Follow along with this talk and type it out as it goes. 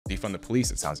defund the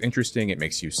police, it sounds interesting. It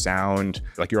makes you sound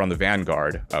like you're on the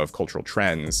vanguard of cultural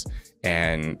trends.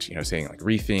 And, saying like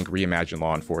rethink, reimagine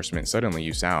law enforcement, suddenly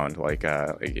you sound like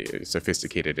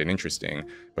sophisticated and interesting.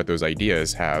 But those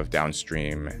ideas have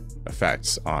downstream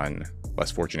effects on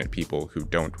less fortunate people who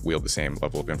don't wield the same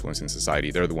level of influence in society.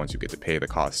 They're the ones who get to pay the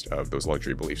cost of those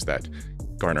luxury beliefs that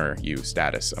garner you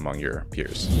status among your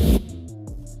peers.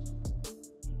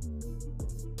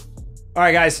 All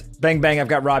right, guys, bang, bang. I've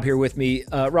got Rob here with me.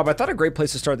 Rob, I thought a great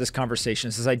place to start this conversation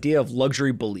is this idea of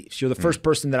luxury beliefs. You're the first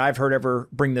person that I've heard ever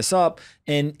bring this up.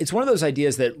 And it's one of those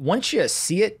ideas that once you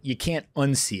see it, you can't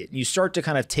unsee it. And you start to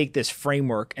kind of take this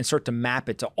framework and start to map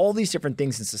it to all these different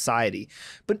things in society.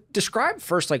 But describe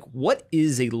first, like, what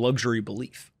is a luxury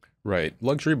belief? Right.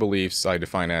 Luxury beliefs I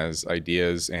define as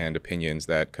ideas and opinions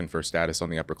that confer status on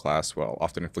the upper class while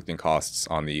often inflicting costs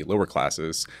on the lower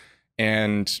classes.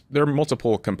 And there are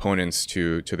multiple components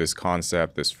to this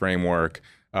concept, this framework.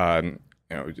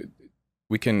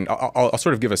 We can. I'll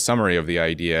sort of give a summary of the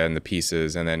idea and the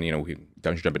pieces, and then we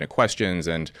jump into questions.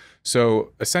 And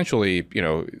so essentially,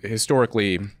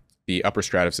 historically, the upper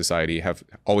strata of society have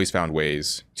always found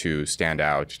ways to stand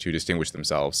out, to distinguish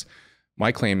themselves.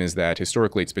 My claim is that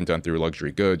historically it's been done through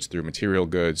luxury goods, through material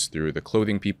goods, through the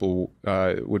clothing people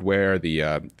would wear,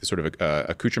 the sort of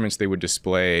accoutrements they would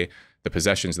display, the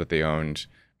possessions that they owned.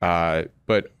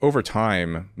 But over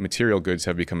time, material goods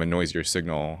have become a noisier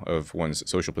signal of one's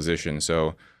social position.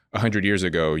 So 100 years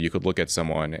ago, you could look at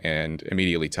someone and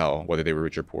immediately tell whether they were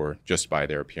rich or poor just by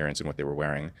their appearance and what they were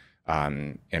wearing,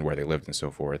 and where they lived and so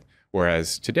forth.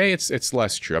 Whereas today, it's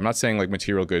less true. I'm not saying like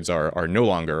material goods are no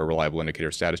longer a reliable indicator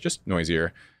of status, just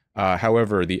noisier.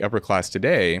 However, the upper class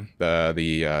today,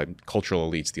 the cultural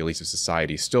elites, the elites of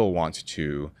society, still want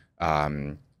to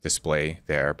display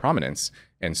their prominence.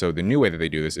 And so the new way that they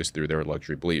do this is through their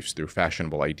luxury beliefs, through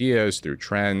fashionable ideas, through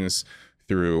trends,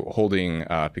 through holding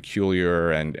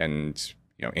peculiar and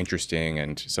interesting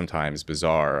and sometimes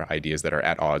bizarre ideas that are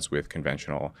at odds with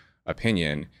conventional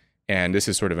opinion. And this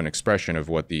is sort of an expression of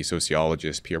what the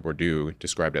sociologist Pierre Bourdieu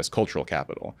described as cultural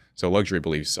capital. So luxury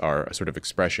beliefs are a sort of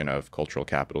expression of cultural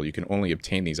capital. You can only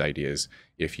obtain these ideas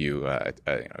if you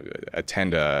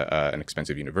attend an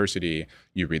expensive university,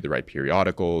 you read the right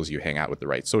periodicals, you hang out with the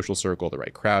right social circle, the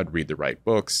right crowd, read the right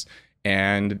books,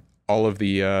 and all of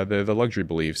the luxury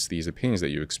beliefs, these opinions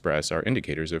that you express, are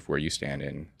indicators of where you stand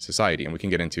in society. And we can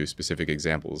get into specific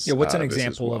examples. Yeah, what's an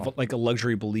example of like a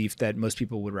luxury belief that most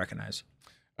people would recognize?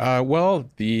 Well,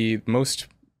 the most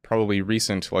probably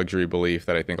recent luxury belief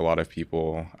that I think a lot of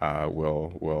people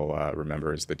will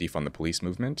remember is the defund the police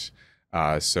movement.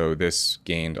 So this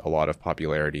gained a lot of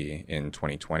popularity in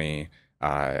 2020.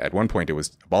 At one point, it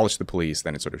was abolish the police,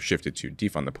 then it sort of shifted to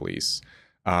defund the police.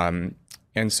 And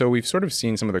so we've sort of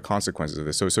seen some of the consequences of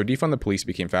this. So defund the police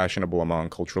became fashionable among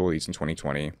cultural elites in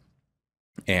 2020.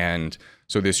 And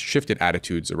so this shifted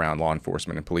attitudes around law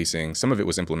enforcement and policing. Some of it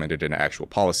was implemented in actual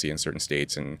policy in certain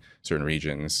states and certain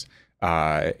regions.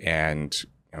 And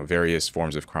various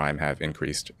forms of crime have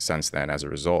increased since then as a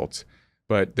result.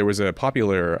 But there was a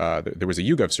popular, there was a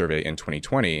YouGov survey in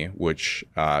 2020, which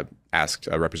asked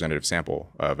a representative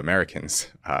sample of Americans,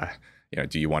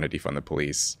 do you want to defund the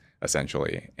police,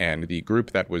 essentially? And the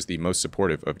group that was the most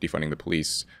supportive of defunding the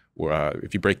police,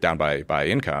 if you break down by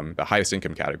income, the highest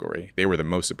income category, they were the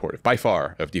most supportive by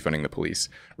far of defunding the police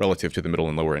relative to the middle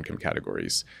and lower income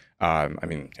categories.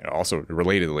 Also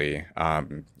relatedly,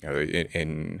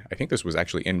 I think this was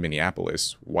actually in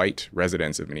Minneapolis, white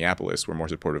residents of Minneapolis were more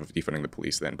supportive of defunding the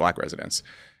police than black residents.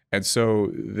 And so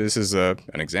this is an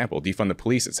example. Defund the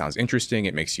police, it sounds interesting.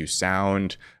 It makes you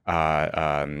sound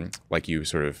like you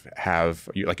sort of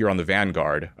like you're on the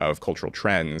vanguard of cultural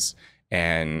trends.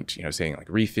 And saying like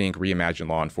rethink, reimagine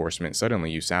law enforcement,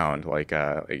 suddenly you sound like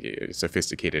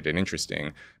sophisticated and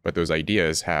interesting. But those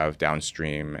ideas have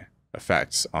downstream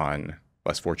effects on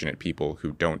less fortunate people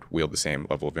who don't wield the same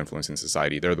level of influence in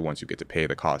society. They're the ones who get to pay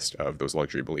the cost of those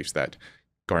luxury beliefs that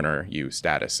garner you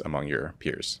status among your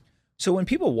peers. So when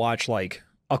people watch, like,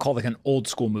 I'll call it like an old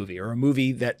school movie or a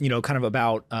movie that, kind of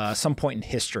about some point in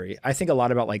history, I think a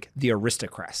lot about like the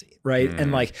aristocracy, right?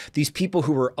 And like these people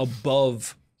who were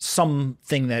above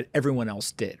something that everyone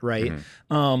else did, right?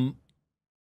 And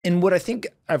what I think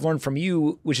I've learned from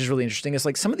you, which is really interesting, is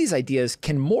like some of these ideas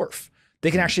can morph. They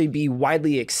can actually be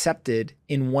widely accepted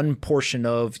in one portion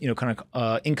of,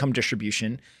 income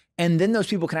distribution. And then those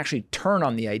people can actually turn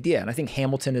on the idea. And I think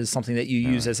Hamilton is something that you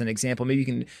use as an example. Maybe you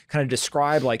can kind of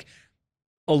describe like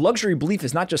a luxury belief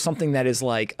is not just something that is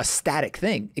like a static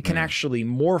thing. It can actually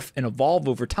morph and evolve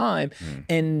over time.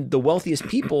 And the wealthiest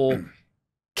people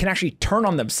can actually turn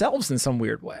on themselves in some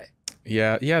weird way.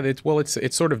 Yeah.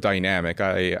 It's sort of dynamic.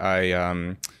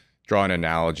 I draw an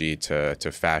analogy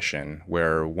to fashion,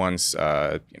 where once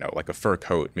like a fur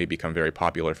coat may become very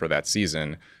popular for that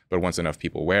season, but once enough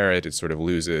people wear it, it sort of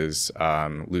loses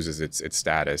its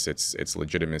status, its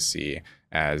legitimacy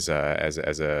as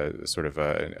a sort of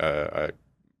a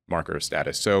marker of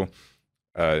status. So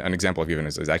an example I've given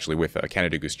is actually with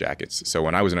Canada Goose jackets. So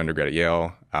when I was an undergrad at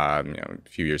Yale, a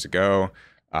few years ago,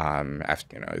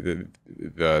 after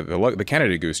the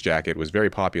Canada Goose jacket was very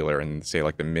popular in, say,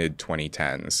 like the mid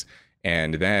 2010s.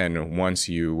 And then once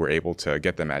you were able to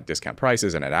get them at discount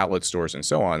prices and at outlet stores and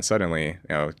so on, suddenly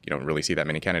you don't really see that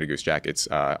many Canada Goose jackets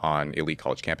on elite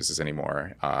college campuses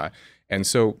anymore. And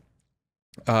so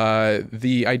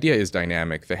the idea is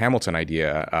dynamic. The Hamilton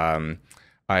idea.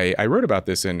 I wrote about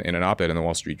this in an op-ed in the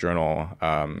Wall Street Journal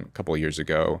a couple of years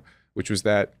ago, which was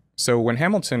that, so when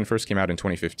Hamilton first came out in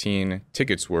 2015,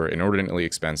 tickets were inordinately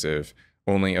expensive.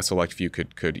 Only a select few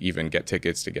could even get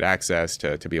tickets to get access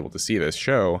to be able to see this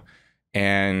show.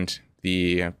 And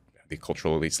the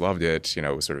cultural elites loved it.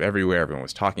 It was sort of everywhere. Everyone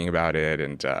was talking about it.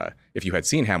 And if you had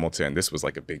seen Hamilton, this was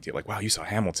like a big deal. Like, wow, you saw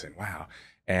Hamilton. Wow.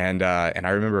 And I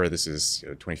remember, this is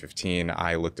 2015.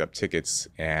 I looked up tickets,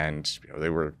 and they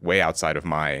were way outside of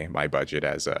my budget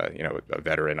as a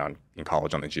veteran in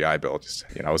college on the GI Bill. Just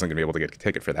I wasn't gonna be able to get a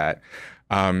ticket for that.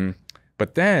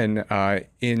 But then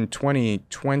in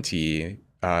 2020,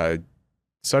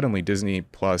 suddenly Disney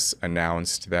Plus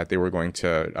announced that they were going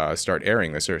to start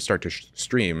airing this, or start to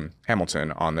stream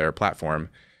Hamilton on their platform.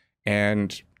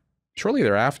 And shortly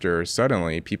thereafter,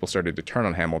 suddenly people started to turn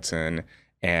on Hamilton,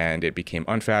 and it became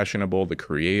unfashionable. The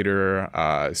creator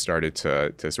started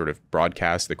to sort of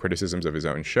broadcast the criticisms of his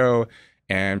own show,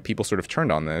 and people sort of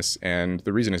turned on this. And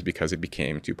the reason is because it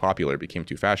became too popular, it became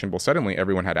too fashionable. Suddenly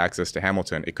everyone had access to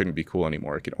Hamilton. It couldn't be cool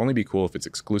anymore. It could only be cool if it's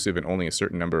exclusive and only a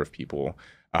certain number of people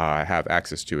have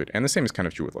access to it. And the same is kind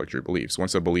of true with luxury beliefs.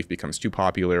 Once a belief becomes too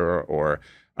popular or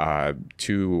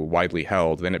too widely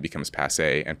held, then it becomes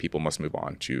passé, and people must move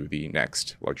on to the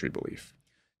next luxury belief.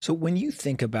 So when you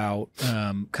think about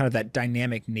kind of that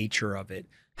dynamic nature of it,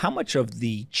 how much of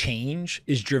the change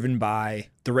is driven by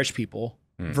the rich people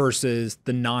versus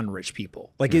the non-rich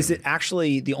people? Like, is it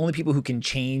actually the only people who can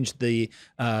change the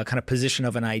kind of position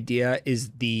of an idea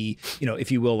is the,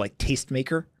 if you will, like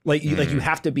tastemaker? Like you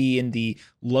have to be in the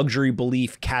luxury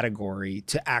belief category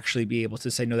to actually be able to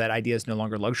say, no, that idea is no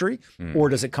longer luxury, or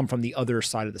does it come from the other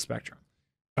side of the spectrum?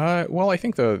 Well, I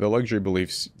think the luxury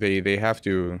beliefs, they have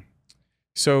to.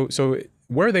 So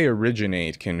where they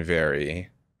originate can vary.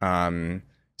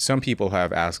 Some people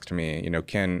have asked me,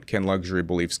 can luxury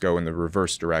beliefs go in the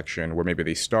reverse direction, where maybe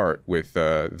they start with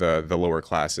the lower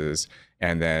classes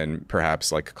and then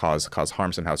perhaps like cause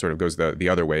harm somehow, sort of goes the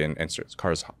other way and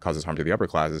causes harm to the upper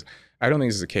classes. I don't think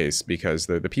this is the case, because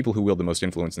the people who wield the most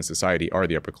influence in society are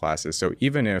the upper classes. So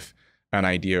even if an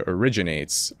idea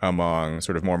originates among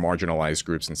sort of more marginalized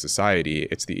groups in society,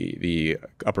 it's the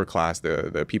upper class,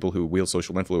 the people who wield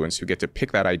social influence, who get to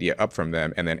pick that idea up from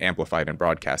them and then amplify it and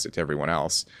broadcast it to everyone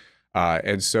else.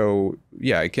 And so,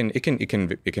 yeah, it can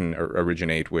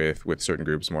originate with certain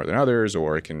groups more than others,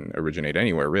 or it can originate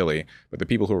anywhere really. But the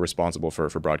people who are responsible for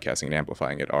broadcasting and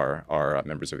amplifying it are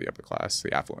members of the upper class,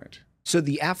 the affluent. So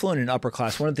the affluent and upper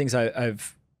class, one of the things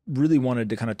I've really wanted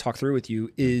to kind of talk through with you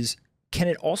is, can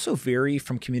it also vary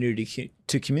from community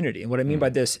to community? And what I mean by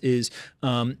this is,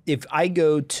 if I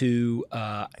go to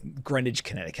Greenwich,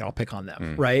 Connecticut, I'll pick on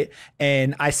them, right?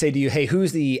 And I say to you, hey,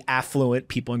 who's the affluent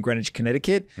people in Greenwich,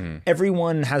 Connecticut?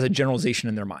 Everyone has a generalization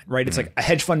in their mind, right? It's like a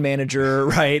hedge fund manager,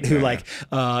 right? Who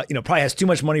probably has too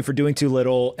much money for doing too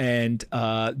little, and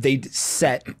they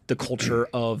set the culture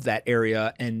of that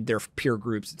area and their peer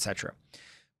groups, et cetera.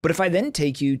 But if I then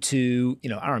take you to, I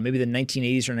don't know, maybe the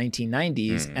 1980s or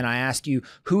 1990s, and I ask you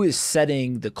who is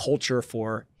setting the culture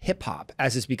for hip hop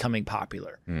as it's becoming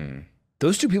popular,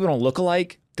 those two people don't look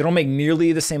alike. They don't make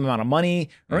nearly the same amount of money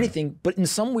or anything, but in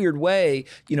some weird way,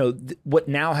 what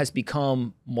now has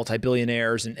become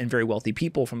multi-billionaires and very wealthy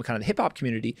people from kind of the hip hop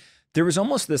community, there was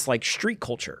almost this like street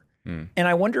culture. And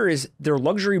I wonder, is their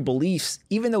luxury beliefs,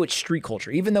 even though it's street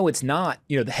culture, even though it's not,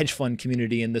 the hedge fund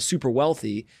community and the super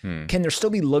wealthy, can there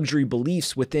still be luxury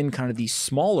beliefs within kind of these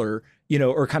smaller,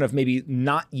 or kind of maybe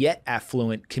not yet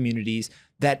affluent communities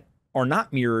that are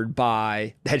not mirrored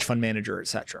by the hedge fund manager, et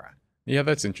cetera? Yeah,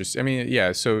 that's interesting. I mean,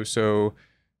 yeah, so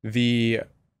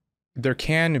there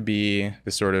can be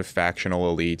the sort of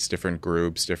factional elites, different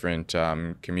groups, different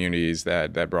communities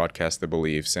that broadcast the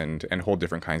beliefs and hold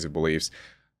different kinds of beliefs.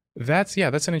 That's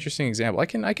an interesting example. I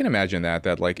can imagine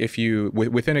that like if you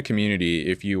within a community,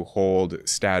 if you hold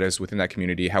status within that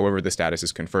community, however the status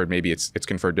is conferred, maybe it's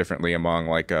conferred differently among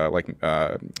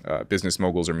business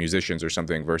moguls or musicians or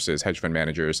something versus hedge fund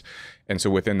managers, and so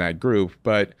within that group.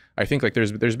 But I think like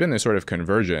there's been this sort of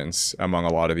convergence among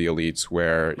a lot of the elites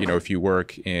where, you know, if you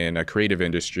work in a creative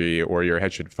industry or you're a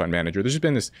hedge fund manager, there's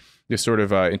been this sort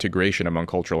of integration among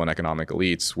cultural and economic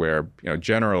elites where, you know,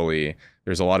 generally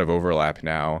there's a lot of overlap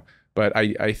now. But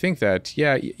I think that,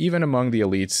 yeah, even among the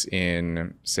elites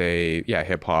in, say, yeah,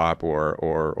 hip hop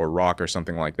or rock or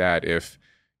something like that, if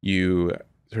you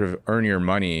sort of earn your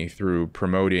money through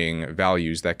promoting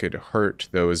values that could hurt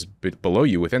those below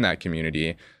you within that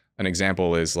community, an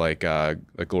example is like a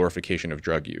glorification of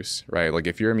drug use, right? Like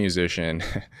if you're a musician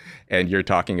and you're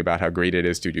talking about how great it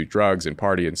is to do drugs and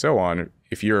party and so on,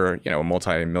 if you're, you know, a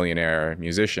multi-millionaire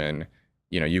musician,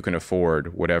 you know, you can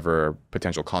afford whatever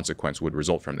potential consequence would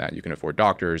result from that. You can afford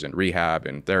doctors and rehab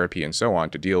and therapy and so on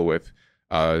to deal with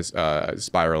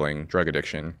spiraling drug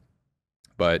addiction.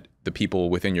 But the people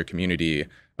within your community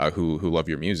who love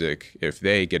your music, if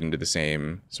they get into the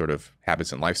same sort of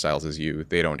habits and lifestyles as you,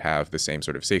 they don't have the same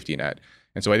sort of safety net.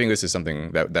 And so I think this is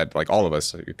something that like all of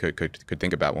us could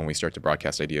think about when we start to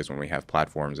broadcast ideas, when we have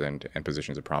platforms and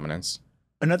positions of prominence.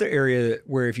 Another area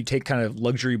where if you take kind of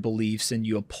luxury beliefs and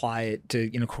you apply it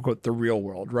to, you know, quote unquote, the real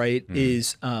world, right,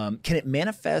 is can it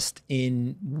manifest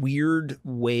in weird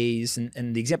ways?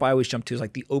 And the example I always jump to is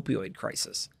like the opioid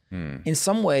crisis. In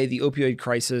some way, the opioid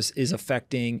crisis is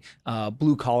affecting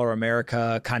blue collar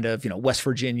America, kind of, you know, West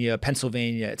Virginia,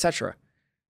 Pennsylvania, et cetera.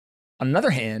 On the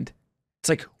other hand, it's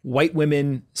like white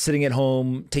women sitting at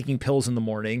home taking pills in the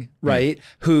morning, right,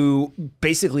 who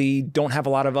basically don't have a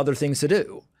lot of other things to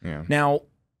do. Yeah. Now,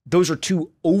 those are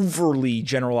two overly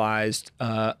generalized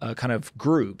kind of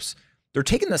groups. They're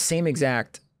taking the same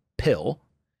exact pill.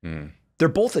 They're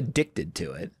both addicted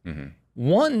to it.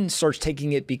 One starts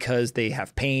taking it because they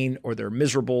have pain or they're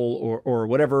miserable or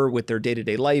whatever with their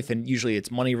day-to-day life, and usually it's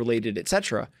money related,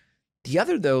 etc. The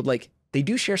other, though, like they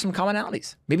do share some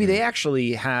commonalities. Maybe they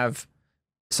actually have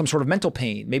some sort of mental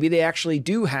pain. Maybe they actually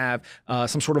do have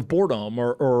some sort of boredom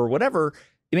or whatever.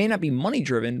 It may not be money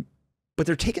driven, but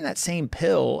they're taking that same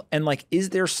pill. And like, is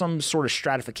there some sort of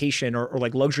stratification or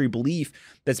like luxury belief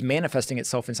that's manifesting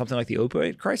itself in something like the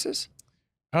opioid crisis?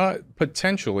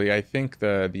 Potentially. I think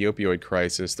the opioid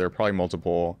crisis, there are probably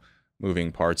multiple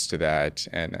moving parts to that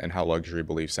and how luxury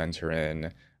beliefs enter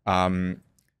in.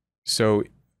 So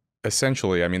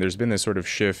essentially, I mean, there's been this sort of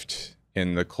shift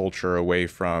in the culture away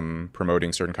from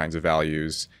promoting certain kinds of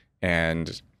values.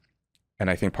 And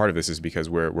I think part of this is because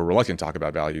we're reluctant to talk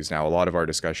about values now. A lot of our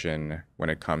discussion when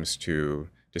it comes to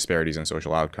disparities in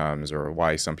social outcomes or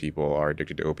why some people are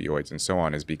addicted to opioids and so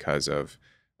on is because of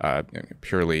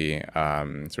purely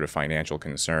sort of financial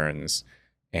concerns.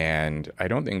 And I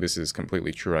don't think this is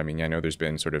completely true. I mean, I know there's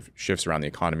been sort of shifts around the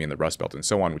economy and the Rust Belt and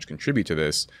so on, which contribute to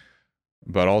this.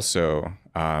 But also,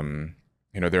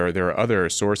 you know, there are other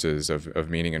sources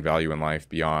of meaning and value in life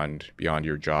beyond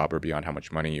your job or beyond how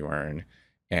much money you earn.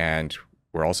 And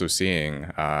we're also seeing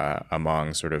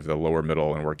among sort of the lower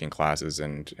middle and working classes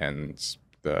and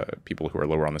the people who are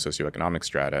lower on the socioeconomic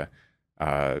strata,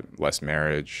 less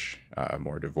marriage,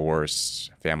 more divorce,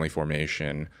 family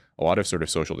formation, a lot of sort of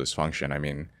social dysfunction. I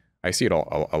mean, I see it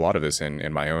a lot of this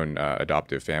in my own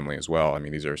adoptive family as well. I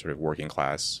mean, these are sort of working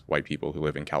class white people who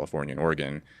live in California and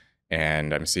Oregon.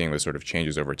 And I'm seeing those sort of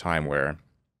changes over time where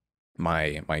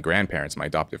my grandparents, my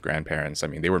adoptive grandparents, I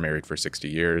mean, they were married for 60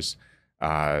 years. You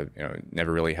know,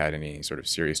 never really had any sort of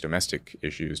serious domestic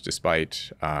issues,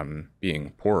 despite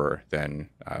being poorer than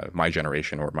my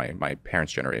generation or my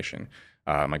parents' generation.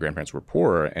 My grandparents were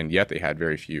poorer, and yet they had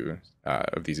very few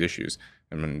of these issues.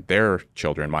 And when their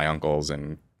children, my uncles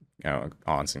and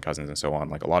aunts and cousins and so on,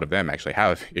 like a lot of them actually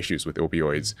have issues with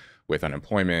opioids, with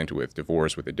unemployment, with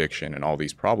divorce, with addiction, and all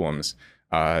these problems,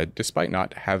 despite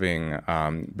not having,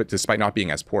 but despite not being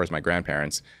as poor as my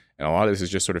grandparents. And a lot of this is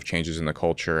just sort of changes in the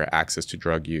culture, access to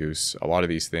drug use, a lot of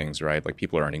these things, right? Like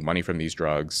people are earning money from these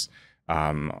drugs.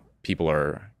 People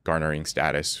are garnering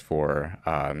status for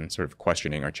sort of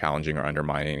questioning or challenging or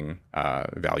undermining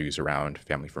values around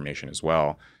family formation as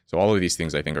well. So all of these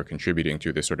things, I think, are contributing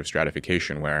to this sort of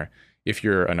stratification where if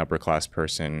you're an upper class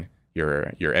person,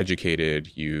 you're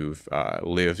educated, you've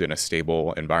lived in a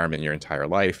stable environment your entire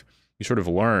life, you sort of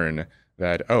learn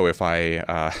that, oh, if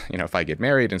I get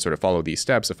married and sort of follow these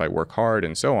steps, if I work hard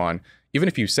and so on, even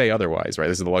if you say otherwise, right?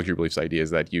 This is the luxury beliefs idea,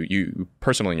 is that you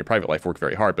personally in your private life work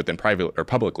very hard, but then private or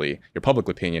publicly, your public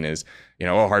opinion is,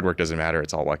 oh, hard work doesn't matter,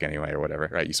 it's all luck anyway, or whatever,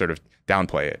 right? You sort of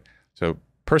downplay it. So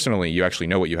personally, you actually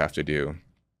know what you have to do.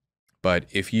 But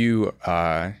if you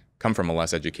come from a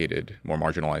less educated, more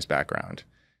marginalized background,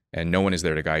 and no one is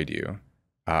there to guide you,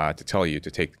 to tell you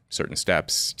to take certain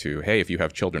steps to, hey, if you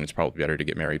have children, it's probably better to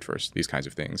get married first, these kinds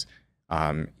of things.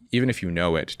 Even if you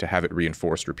know it, to have it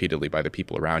reinforced repeatedly by the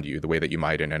people around you, the way that you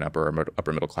might in an upper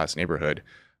middle class neighborhood,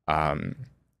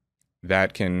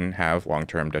 that can have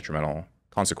long-term detrimental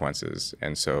consequences.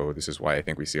 And so this is why I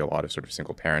think we see a lot of sort of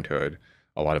single parenthood,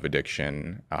 a lot of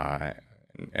addiction,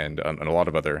 and a lot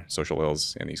of other social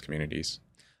ills in these communities.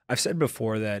 I've said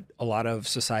before that a lot of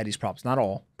society's problems, not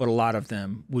all, but a lot of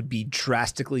them would be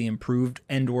drastically improved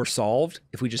and or solved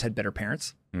if we just had better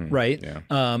parents, right?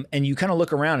 Yeah. And you kind of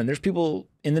look around and there's people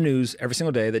in the news every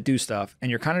single day that do stuff and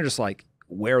you're kind of just like,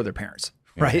 where are their parents?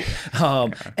 Right.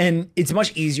 And it's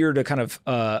much easier to kind of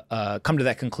come to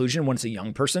that conclusion when it's a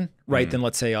young person, right, than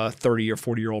let's say a 30 or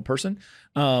 40-year-old person.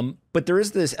 But there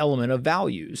is this element of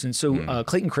values. And so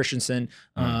Clayton Christensen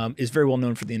is very well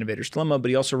known for The Innovator's Dilemma, but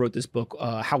he also wrote this book,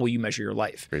 How Will You Measure Your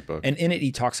Life? Great book. And in it,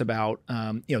 he talks about,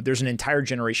 there's an entire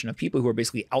generation of people who are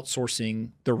basically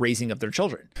outsourcing the raising of their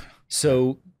children.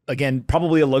 So again,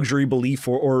 probably a luxury belief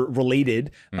or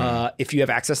related, if you have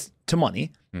access to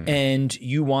money and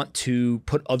you want to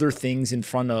put other things in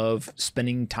front of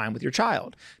spending time with your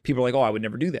child. People are like, oh, I would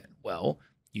never do that. Well,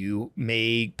 you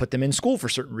may put them in school for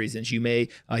certain reasons. You may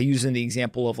use in the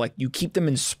example of like you keep them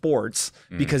in sports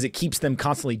because it keeps them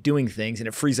constantly doing things and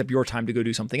it frees up your time to go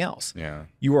do something else. Yeah.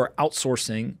 You are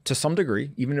outsourcing to some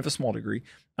degree, even if a small degree,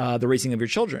 the raising of your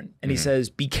children. And he says,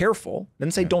 be careful.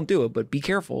 Doesn't say don't do it, but be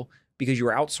careful because you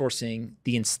are outsourcing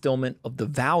the instillment of the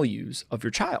values of your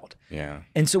child. Yeah.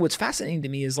 And so what's fascinating to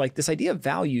me is like this idea of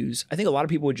values. I think a lot of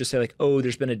people would just say like, oh,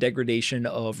 there's been a degradation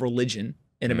of religion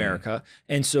in America.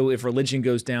 And so if religion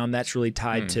goes down, that's really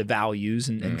tied to values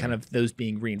and kind of those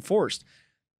being reinforced.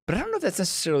 But I don't know if that's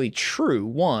necessarily true,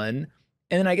 one.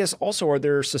 And then I guess also, are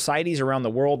there societies around the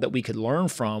world that we could learn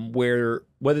from where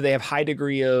whether they have high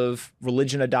degree of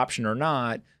religion adoption or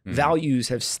not, values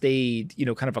have stayed,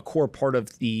 kind of a core part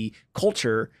of the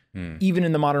culture, even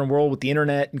in the modern world with the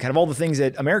internet and kind of all the things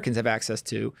that Americans have access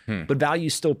to, but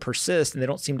values still persist and they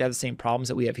don't seem to have the same problems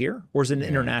that we have here? Or is it an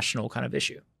international kind of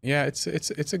issue? Yeah,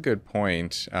 it's a good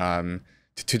point.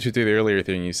 To the earlier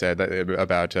thing you said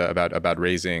about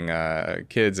raising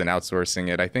kids and outsourcing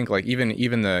it, I think like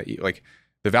even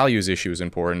the values issue is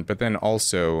important, but then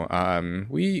also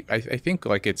I think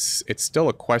like it's still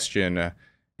a question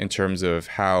in terms of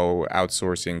how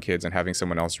outsourcing kids and having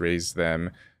someone else raise them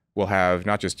will have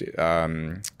not just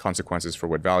consequences for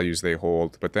what values they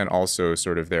hold, but then also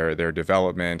sort of their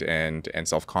development and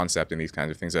self-concept and these kinds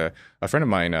of things. A friend of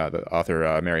mine, the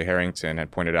author Mary Harrington,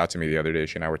 had pointed out to me the other day,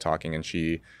 she and I were talking, and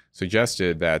she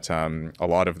suggested that a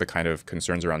lot of the kind of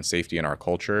concerns around safety in our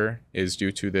culture is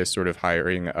due to this sort of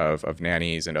hiring of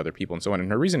nannies and other people and so on.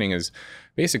 And her reasoning is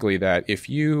basically that if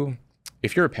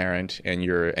you're a parent and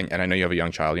I know you have a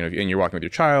young child, and you're walking with your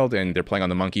child and they're playing on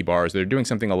the monkey bars, they're doing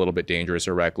something a little bit dangerous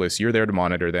or reckless, you're there to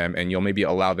monitor them and you'll maybe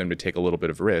allow them to take a little bit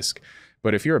of risk.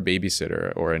 But if you're a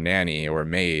babysitter or a nanny or a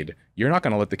maid, you're not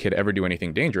going to let the kid ever do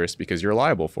anything dangerous because you're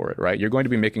liable for it, right? You're going to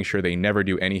be making sure they never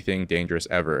do anything dangerous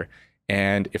ever.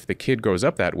 And if the kid grows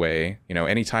up that way,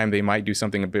 anytime they might do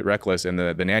something a bit reckless and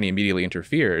the nanny immediately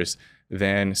interferes,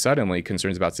 then suddenly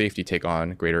concerns about safety take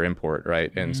on greater import,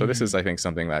 right? And so this is, I think,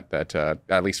 something that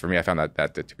at least for me, I found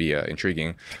that to be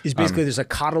intriguing. Is basically there's a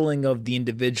coddling of the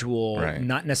individual, right,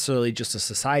 not necessarily just a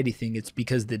society thing. It's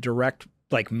because the direct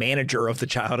manager of the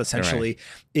child essentially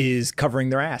is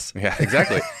covering their ass. Yeah,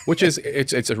 exactly. Which is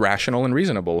it's rational and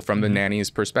reasonable from the nanny's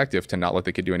perspective to not let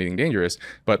the kid do anything dangerous.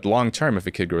 But long term, if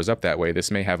a kid grows up that way,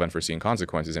 this may have unforeseen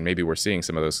consequences, and maybe we're seeing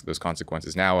some of those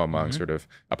consequences now among sort of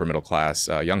upper middle class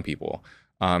young people.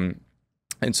 And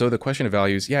so the question of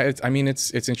values, yeah,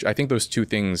 I think those two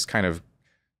things kind of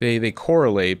they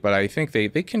correlate, but I think they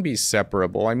can be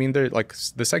separable. I mean, they're like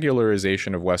the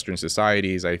secularization of Western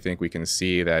societies. I think we can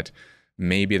see that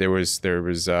maybe there was like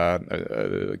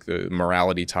the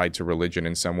morality tied to religion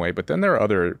in some way, but then there are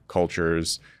other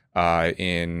cultures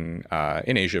in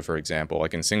Asia, for example,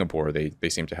 like in Singapore, they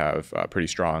seem to have pretty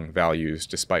strong values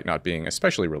despite not being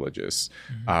especially religious.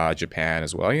 Japan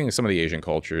as well. I think some of the Asian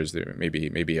cultures, there may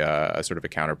be a sort of a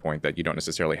counterpoint that you don't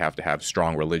necessarily have to have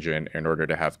strong religion in order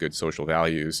to have good social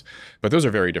values, but those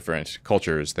are very different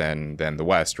cultures than the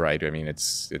West, right? I mean,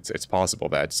 it's possible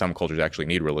that some cultures actually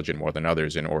need religion more than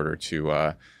others in order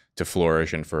to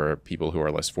flourish, and for people who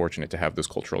are less fortunate to have those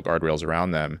cultural guardrails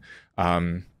around them.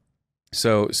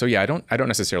 So yeah, I don't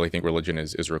necessarily think religion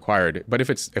is required, but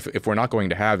if we're not going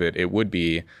to have it, it would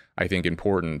be, I think,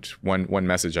 important. One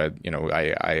message I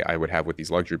would have with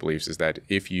these luxury beliefs is that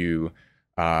if you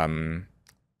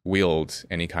wield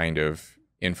any kind of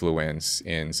influence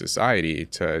in society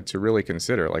to really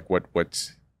consider like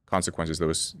what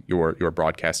consequences your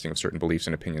broadcasting of certain beliefs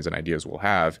and opinions and ideas will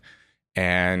have,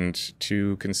 and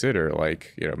to consider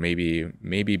like, you know,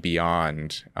 maybe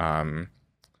beyond a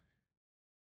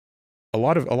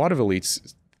lot of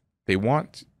elites, they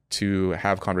want to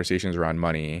have conversations around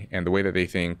money, and the way that they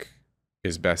think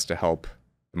is best to help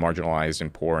the marginalized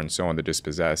and poor and so on, the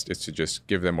dispossessed, is to just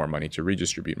give them more money, to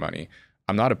redistribute money.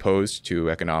 I'm not opposed to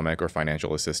economic or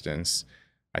financial assistance.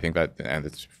 I think that, and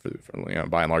it's you know,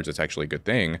 by and large, that's actually a good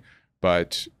thing.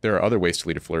 But there are other ways to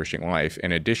lead a flourishing life,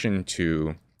 in addition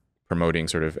to promoting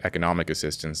sort of economic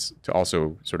assistance, to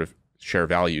also sort of share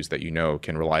values that you know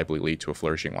can reliably lead to a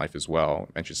flourishing life as well.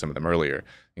 I mentioned some of them earlier.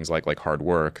 Things like hard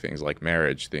work, things like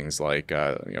marriage, things like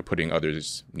you know, putting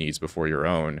others' needs before your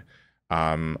own.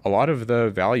 A lot of the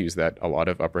values that a lot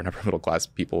of upper and upper middle class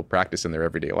people practice in their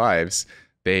everyday lives,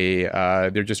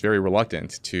 they're just very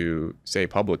reluctant to say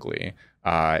publicly.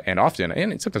 And often,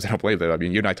 and sometimes I don't blame them. I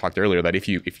mean, you and I talked earlier that if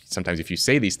you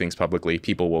say these things publicly,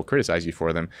 people will criticize you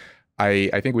for them.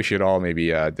 I think we should all maybe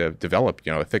develop,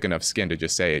 you know, a thick enough skin to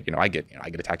just say it. You know, I get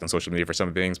attacked on social media for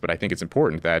some things, but I think it's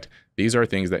important that these are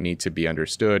things that need to be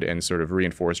understood and sort of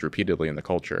reinforced repeatedly in the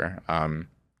culture.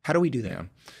 How do we do that? Yeah.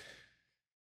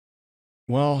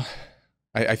 Well,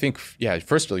 I think, yeah,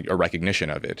 firstly, a recognition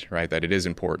of it, right? That it is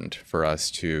important for us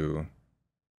to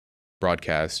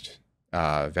broadcast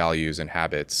values and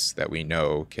habits that we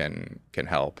know can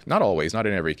help. Not always, not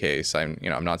in every case. I'm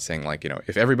not saying like, you know,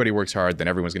 if everybody works hard, then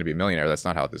everyone's going to be a millionaire. That's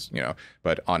not how this, you know,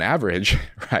 but on average,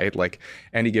 right? Like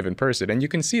any given person, and you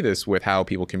can see this with how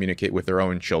people communicate with their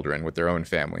own children, with their own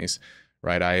families,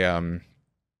 right?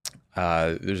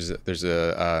 There's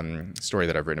a story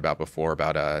that I've written about before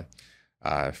about a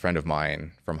friend of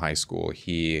mine from high school.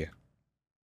 He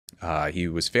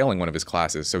was failing one of his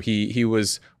classes. So he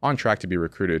was on track to be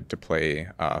recruited to play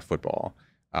football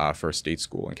for a state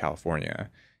school in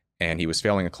California. And he was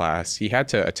failing a class. He had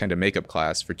to attend a makeup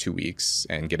class for 2 weeks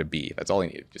and get a B. That's all he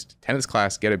needed. Just attend this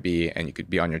class, get a B, and you could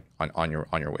be on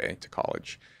your way to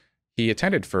college. He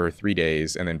attended for 3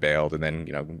 days and then bailed, and then,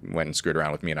 you know, went and screwed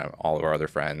around with me and all of our other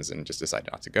friends and just decided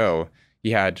not to go.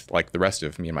 He had, like the rest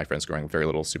of me and my friends growing, very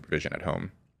little supervision at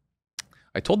home.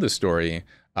 I told this story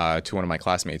to one of my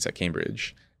classmates at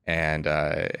Cambridge, and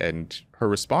her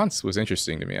response was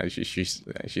interesting to me.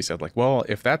 She said like, well,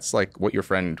 if that's like what your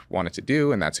friend wanted to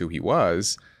do and that's who he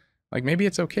was, like maybe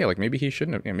it's okay. Like maybe he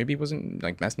shouldn't have, you know, maybe he wasn't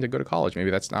like destined to go to college.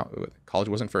 Maybe that's not, college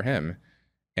wasn't for him.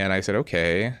 And I said,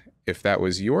 okay, if that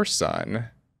was your son,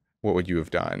 what would you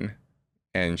have done?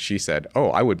 And she said,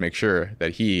 oh, I would make sure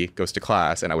that he goes to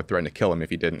class, and I would threaten to kill him if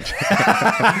he didn't.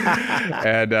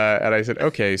 And I said,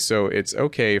 okay, so it's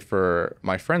okay for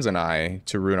my friends and I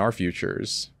to ruin our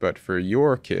futures, but for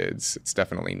your kids, it's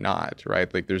definitely not,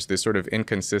 right? Like there's this sort of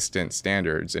inconsistent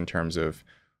standards in terms of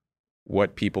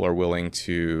what people are willing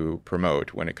to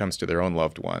promote. When it comes to their own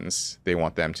loved ones, they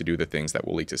want them to do the things that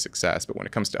will lead to success. But when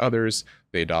it comes to others,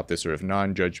 they adopt this sort of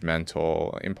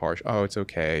non-judgmental, impartial, oh, it's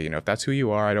okay. You know, if that's who you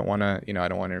are, I don't want to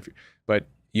interfere. But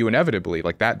you inevitably,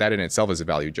 like that in itself is a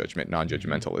value judgment.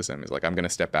 Non-judgmentalism is like, I'm going to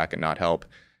step back and not help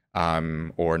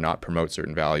or not promote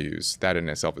certain values. That in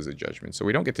itself is a judgment. So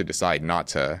we don't get to decide not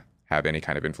to have any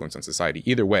kind of influence on society.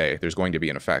 Either way, there's going to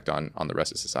be an effect on the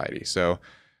rest of society. So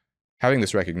having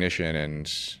this recognition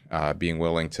and being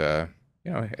willing to,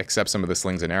 you know, accept some of the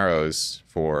slings and arrows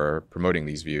for promoting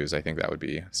these views, I think that would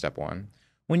be step one.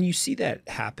 When you see that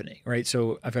happening, right?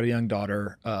 So I've got a young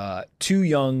daughter, too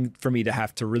young for me to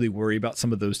have to really worry about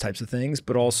some of those types of things,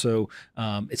 but also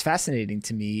it's fascinating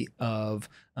to me of,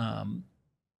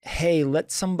 hey,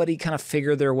 let somebody kind of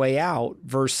figure their way out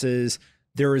versus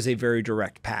there is a very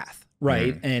direct path,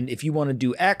 right? Mm-hmm. And if you want to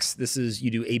do X, you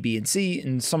do A, B, and C.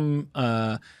 In some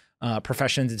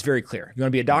professions, it's very clear. You want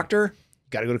to be a doctor, you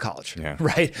got to go to college,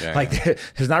 right? Yeah, like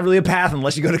there's not really a path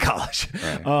unless you go to college.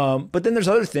 Right. But then there's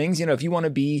other things, you know, if you want to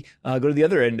be, go to the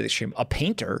other end of the extreme, a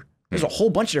painter, there's a whole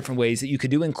bunch of different ways that you could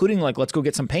do, including like, let's go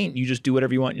get some paint. You just do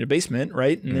whatever you want in your basement,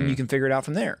 right? And then you can figure it out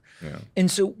from there. Yeah.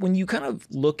 And so when you kind of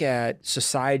look at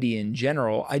society in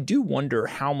general, I do wonder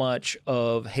how much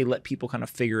of, hey, let people kind of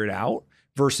figure it out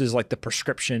versus like the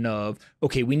prescription of,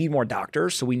 okay, we need more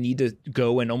doctors. So we need to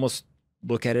go and almost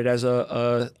look at it as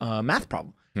a math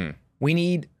problem. We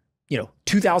need,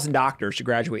 2,000 doctors to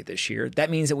graduate this year. That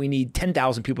means that we need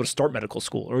 10,000 people to start medical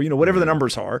school or, whatever the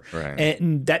numbers are. Right.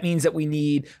 And that means that we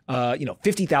need,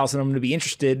 50,000 of them to be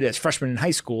interested as freshmen in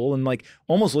high school and like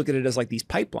almost look at it as like these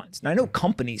pipelines. Now I know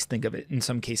companies think of it in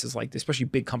some cases like this, especially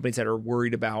big companies that are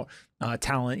worried about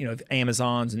talent,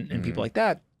 Amazons and people like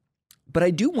that. But I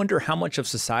do wonder how much of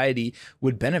society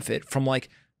would benefit from like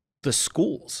the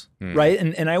schools, right?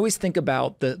 And I always think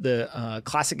about the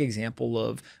classic example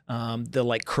of the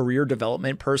like career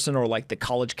development person or like the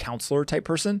college counselor type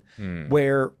person,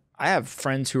 where I have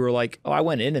friends who are like, oh, I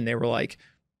went in and they were like,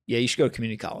 yeah, you should go to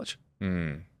community college.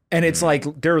 And it's like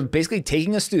they're basically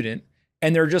taking a student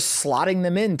and they're just slotting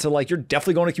them into like, you're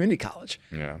definitely going to community college.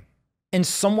 Yeah. And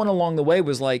someone along the way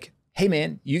was like, hey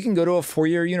man, you can go to a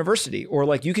 4-year university, or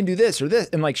like you can do this or this,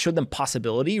 and like showed them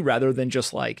possibility rather than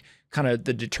just like kind of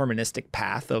the deterministic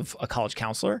path of a college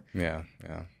counselor. Yeah.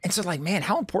 Yeah. And so like, man,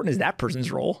 how important is that person's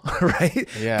role, right?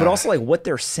 Yeah. But also like what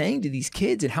they're saying to these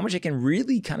kids and how much it can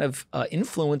really kind of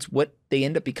influence what they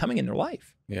end up becoming in their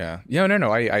life. Yeah. Yeah.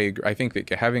 No. I think that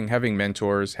having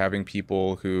mentors, having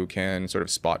people who can sort of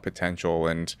spot potential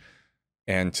and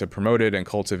to promote it and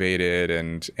cultivate it,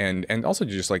 and also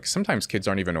just like sometimes kids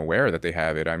aren't even aware that they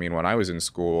have it. I mean, when I was in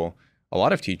school, a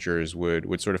lot of teachers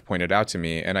would sort of point it out to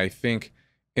me, and I think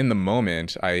in the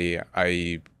moment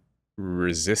I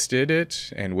resisted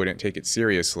it and wouldn't take it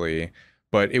seriously,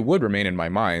 but it would remain in my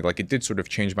mind. Like it did sort of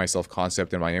change my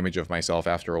self-concept and my image of myself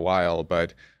after a while.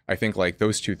 But I think like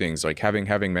those two things, like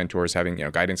having mentors, having, you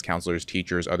know, guidance counselors,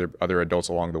 teachers, other adults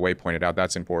along the way pointed out,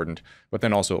 that's important. But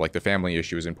then also like the family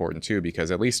issue is important too,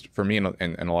 because at least for me and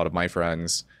a lot of my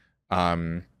friends,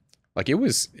 like it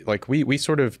was like we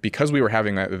sort of, because we were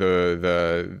having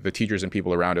the teachers and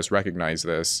people around us recognize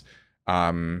this,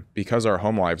 because our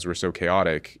home lives were so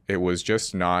chaotic, it was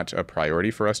just not a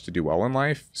priority for us to do well in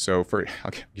life. So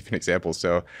I'll give you an example.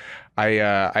 So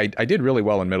I did really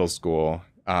well in middle school.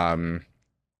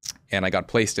 And I got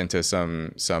placed into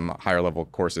some higher level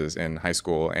courses in high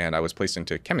school, and I was placed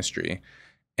into chemistry,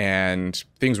 and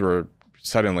things were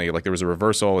suddenly like there was a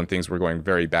reversal and things were going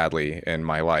very badly in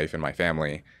my life and my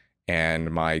family,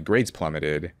 and my grades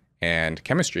plummeted. And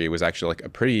chemistry was actually like a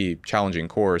pretty challenging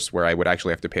course where I would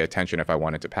actually have to pay attention if I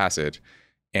wanted to pass it.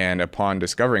 And upon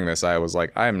discovering this, I was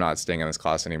like, I am not staying in this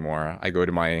class anymore. I go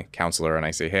to my counselor and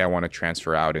I say, hey, I want to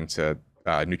transfer out into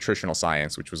nutritional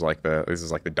science, which was like this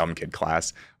is like the dumb kid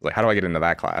class. I was like, how do I get into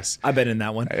that class? I've been in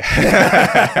that one.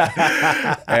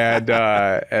 and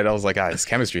I was like, this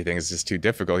chemistry thing is just too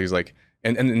difficult. He's like,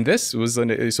 and this was, so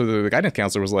the guidance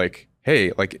counselor was like,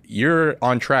 hey, like you're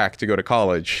on track to go to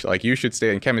college. Like you should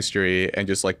stay in chemistry and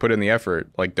just like put in the effort.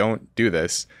 Like don't do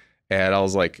this. And I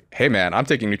was like, hey man, I'm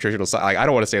taking nutritional science. Like, I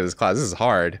don't want to stay in this class. This is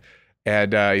hard.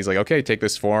 And he's like, okay, take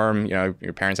this form. You know,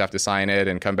 your parents have to sign it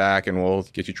and come back and we'll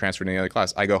get you transferred to the other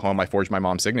class. I go home, I forge my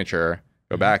mom's signature,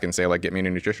 go back and say like, get me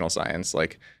into nutritional science.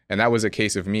 Like, and that was a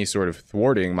case of me sort of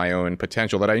thwarting my own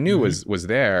potential that I knew was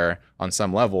there on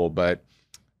some level, but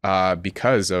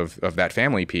because of that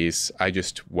family piece, I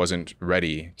just wasn't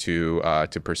ready to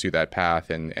pursue that path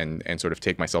and sort of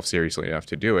take myself seriously enough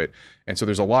to do it. And so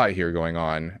there's a lot here going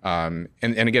on. And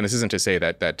again, this isn't to say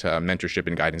that mentorship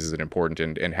and guidance isn't important,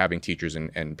 and having teachers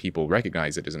and people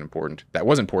recognize it isn't important. That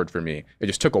was important for me. It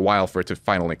just took a while for it to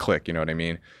finally click. You know what I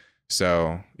mean?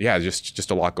 So yeah,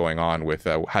 just a lot going on with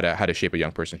how to shape a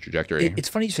young person's trajectory. It's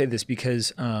funny you say this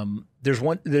because there's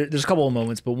a couple of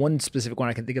moments, but one specific one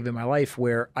I can think of in my life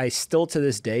where I still to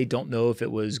this day don't know if it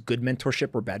was good mentorship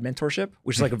or bad mentorship,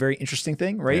 which is like a very interesting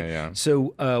thing, right? Yeah.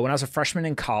 So when I was a freshman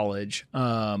in college,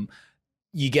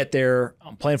 you get there,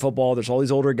 I'm playing football. There's all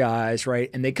these older guys, right?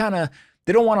 And they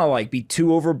don't want to like be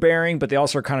too overbearing, but they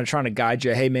also are kind of trying to guide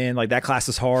you. Hey man, like that class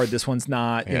is hard. This one's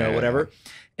not, whatever.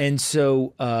 And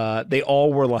so they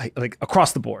all were like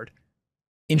across the board,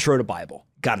 intro to Bible,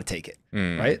 got to take it,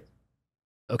 right?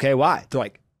 Okay, why? They're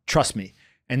like, trust me.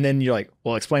 And then you're like,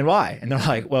 well, explain why. And they're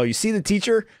like, well, you see the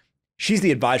teacher, she's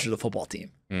the advisor of the football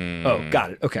team. Oh,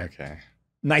 got it. Okay.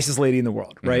 Nicest lady in the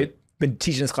world, right? Been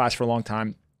teaching this class for a long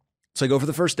time. So I go for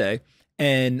the first day,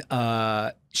 and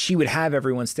she would have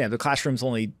everyone stand. The classroom's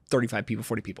only 35 people,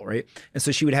 40 people, right? And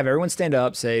so she would have everyone stand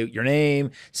up, say your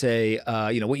name, say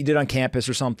what you did on campus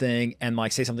or something, and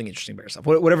like say something interesting about yourself,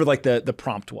 whatever like the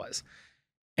prompt was.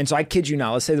 And so I kid you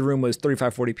not, let's say the room was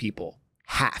 35, 40 people,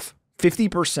 half,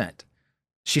 50%.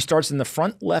 She starts in the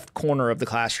front left corner of the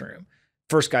classroom.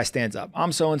 First guy stands up.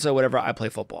 I'm so-and-so, whatever, I play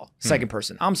football. Second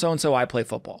person, I'm so-and-so, I play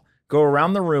football. Go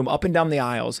around the room, up and down the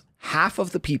aisles. Half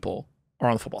of the people are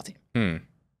on the football team. And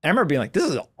I remember being like, this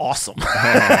is awesome.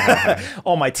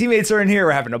 All my teammates are in here.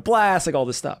 We're having a blast, like all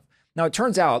this stuff. Now, it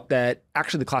turns out that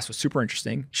actually the class was super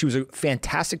interesting. She was a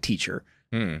fantastic teacher.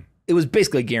 It was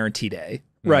basically a guaranteed A,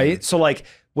 right? So like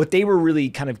what they were really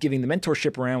kind of giving the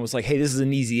mentorship around was like, hey, this is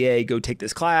an easy A. Go take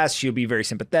this class. She'll be very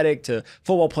sympathetic to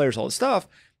football players, all this stuff.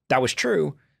 That was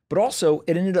true. But also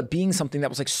it ended up being something that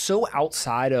was like so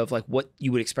outside of like what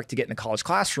you would expect to get in a college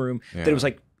classroom that it was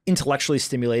like intellectually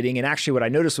stimulating. And actually what I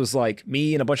noticed was like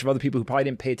me and a bunch of other people who probably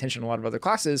didn't pay attention to a lot of other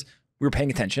classes we were paying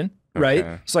attention, right?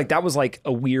 Okay. So like that was like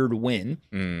a weird win.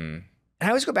 Mm. And I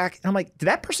always go back and I'm like, did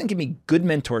that person give me good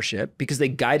mentorship because they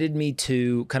guided me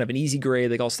to kind of an easy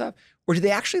grade, like all stuff? Or did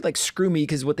they actually like screw me?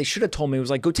 Because what they should have told me was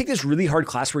like, go take this really hard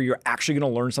class where you're actually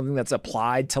going to learn something that's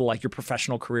applied to like your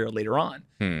professional career later on.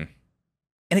 Hmm.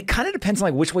 And it kind of depends on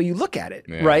like which way you look at it,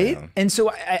 Yeah, right? yeah. And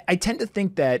so I tend to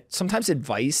think that sometimes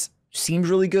advice seems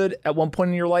really good at one point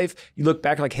in your life. You look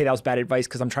back like, hey, that was bad advice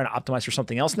because I'm trying to optimize for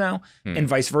something else now. And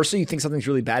vice versa. You think something's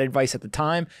really bad advice at the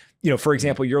time. You know, for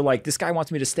example, you're like, this guy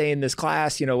wants me to stay in this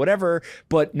class, you know, whatever.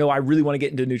 But no, I really want to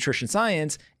get into nutrition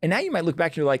science. And now you might look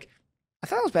back and you're like, I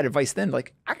thought that was bad advice then.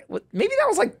 Like, maybe that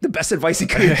was like the best advice he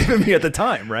could have given me at the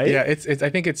time, right? Yeah, I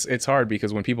think it's hard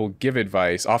because when people give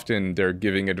advice, often they're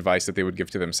giving advice that they would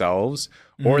give to themselves,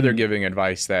 or they're giving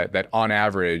advice that on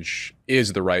average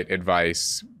is the right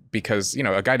advice. Because, you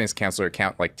know, a guidance counselor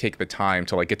can't like take the time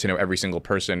to like get to know every single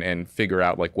person and figure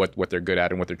out like what they're good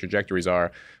at and what their trajectories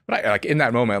are. But I, like in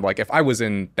that moment, like if I was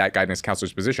in that guidance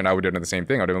counselor's position, I would have done the same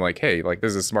thing. I would have been like, hey, like this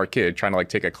is a smart kid trying to like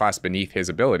take a class beneath his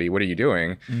ability. What are you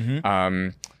doing?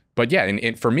 But yeah,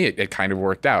 and for me, it kind of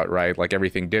worked out, right? Like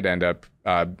everything did end up,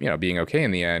 you know, being okay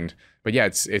in the end. But yeah,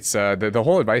 it's the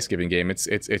whole advice giving game.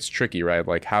 It's tricky, right?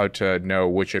 Like how to know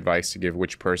which advice to give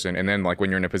which person, and then like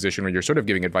when you're in a position where you're sort of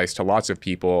giving advice to lots of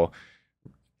people,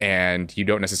 and you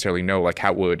don't necessarily know like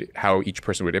how each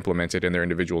person would implement it in their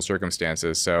individual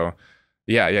circumstances. So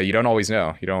yeah, you don't always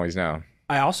know. You don't always know.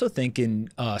 I also think in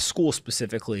school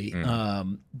specifically,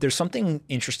 there's something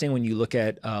interesting when you look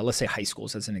at, let's say high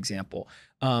schools as an example.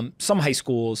 Some high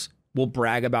schools will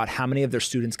brag about how many of their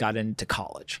students got into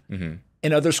college.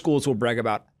 And other schools will brag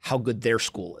about how good their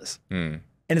school is. And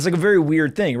it's like a very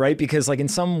weird thing, right? Because like in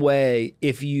some way,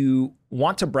 if you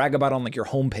want to brag about on like your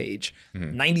homepage,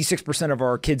 96% of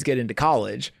our kids get into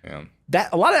college, that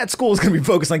a lot of that school is going to be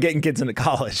focused on getting kids into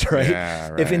college, right? Yeah,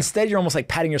 right. If instead you're almost like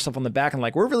patting yourself on the back and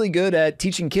like, we're really good at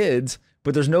teaching kids,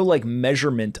 but there's no like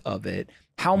measurement of it.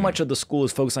 How much of the school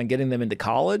is focused on getting them into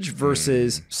college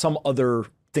versus some other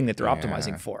thing that they're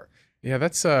optimizing for? Yeah,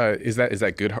 that's is that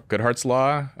Goodhart's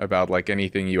law about like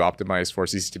anything you optimize for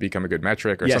ceases to become a good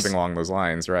metric or something along those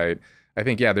lines, right? I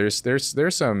think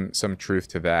there's some truth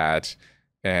to that.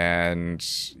 And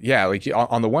yeah, like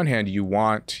on the one hand, you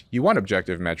want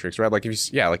objective metrics, right? Like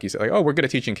if you like you said, like, oh, we're good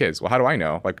at teaching kids. Well, how do I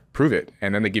know? Like prove it.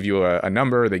 And then they give you a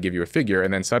number, they give you a figure,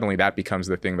 and then suddenly that becomes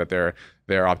the thing that they're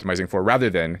optimizing for rather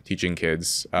than teaching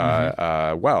kids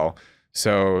well.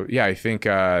 So yeah, I think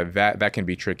that can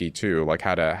be tricky too, like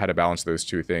how to balance those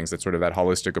two things. That's sort of that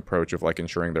holistic approach of like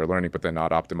ensuring they're learning, but then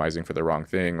not optimizing for the wrong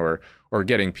thing, or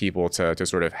getting people to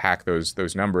sort of hack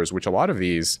those numbers, which a lot of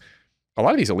these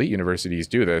elite universities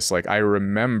do this. Like I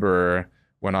remember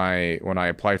when I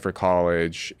applied for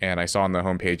college and I saw on the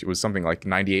homepage it was something like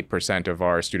 98% of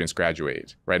our students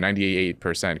graduate, right?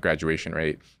 98% graduation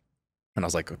rate. And I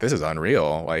was like, this is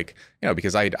unreal. Like, you know,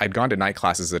 because I'd gone to night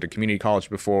classes at a community college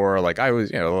before. Like I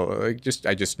was, you know, like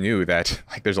I just knew that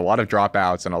like there's a lot of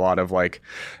dropouts and a lot of like,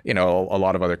 you know, a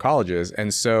lot of other colleges.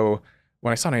 And so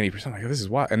when I saw 90%, I'm like, this is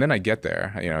what. And then I get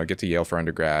there, you know, I get to Yale for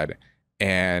undergrad.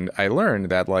 And I learned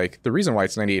that like the reason why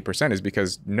it's 98% is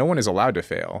because no one is allowed to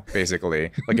fail,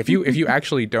 basically. Like if you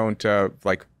actually don't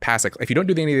like pass if you don't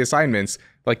do any of the assignments,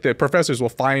 like the professors will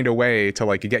find a way to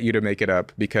like get you to make it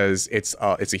up, because it's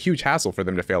a huge hassle for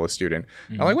them to fail a student.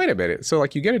 I'm like, wait a minute. So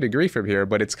like you get a degree from here,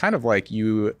 but it's kind of like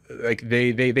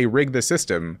they rig the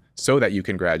system so that you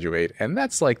can graduate. And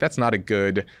that's not a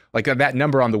good, like that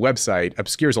number on the website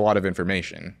obscures a lot of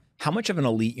information. How much of an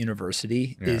elite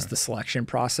university is the selection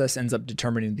process ends up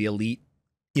determining the elite,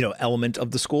 you know, element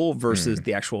of the school versus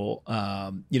the actual,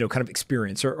 you know, kind of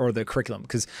experience or the curriculum?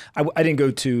 Because I didn't go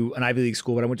to an Ivy League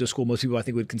school, but I went to a school most people I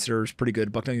think would consider is pretty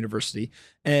good, Bucknell University,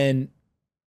 and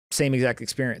same exact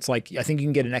experience. Like I think you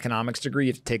can get an economics degree,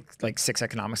 you have to take like 6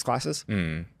 economics classes,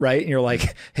 right? And you're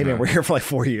like, hey man, we're here for like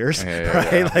 4 years,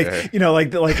 right? You know,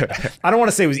 like I don't want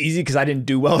to say it was easy because I didn't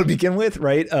do well to begin with,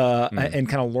 right? And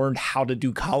kind of learned how to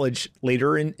do college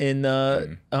later in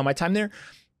my time there.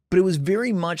 But it was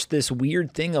very much this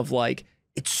weird thing of like,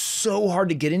 it's so hard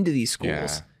to get into these schools.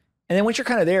 Yeah. And then once you're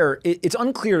kind of there, it's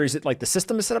unclear, is it like the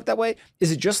system is set up that way?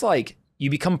 Is it just like you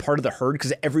become part of the herd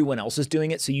because everyone else is doing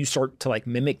it, so you start to like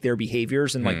mimic their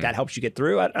behaviors and like that helps you get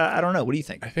through? I don't know. What do you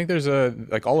think? I think there's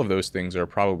like all of those things are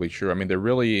probably true. I mean, they're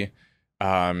really,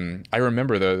 I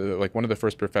remember like one of the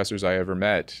first professors I ever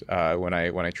met when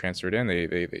I transferred in,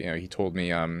 they you know, he told me,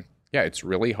 yeah, it's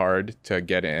really hard to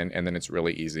get in and then it's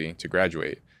really easy to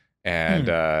graduate. And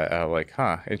like,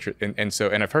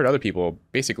 and I've heard other people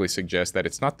basically suggest that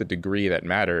it's not the degree that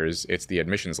matters, it's the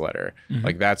admissions letter.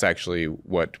 Like that's actually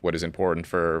what is important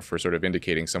for sort of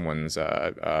indicating someone's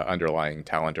underlying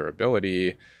talent or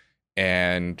ability.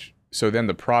 And so then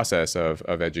the process of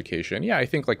education, yeah, I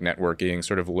think like networking,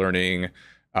 sort of learning,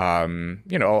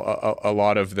 you know, a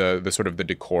lot of the sort of the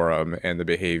decorum and the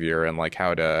behavior and like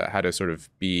how to sort of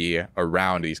be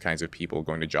around these kinds of people,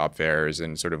 going to job fairs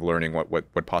and sort of learning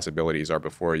what possibilities are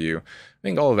before you. I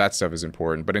think all of that stuff is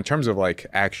important. But in terms of like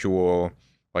actual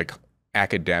like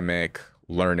academic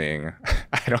learning,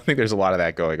 I don't think there's a lot of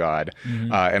that going on.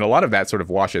 And a lot of that sort of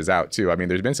washes out too. I mean,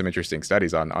 there's been some interesting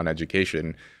studies on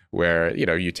education where, you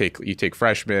know, you take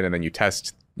freshmen and then you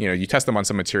test them on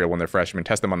some material when they're freshmen,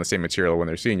 test them on the same material when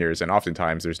they're seniors, and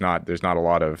oftentimes there's not a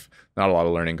lot of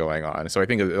learning going on. So I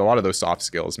think a lot of those soft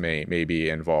skills may be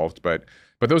involved, but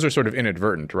those are sort of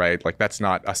inadvertent, right? Like that's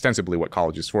not ostensibly what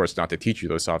college is for. It's not to teach you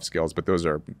those soft skills, but those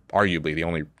are arguably the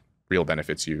only real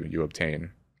benefits you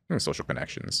obtain. Social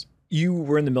connections. You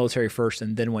were in the military first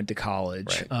and then went to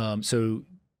college. Right. So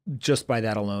just by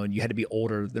that alone, you had to be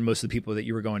older than most of the people that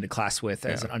you were going to class with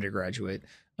as an undergraduate.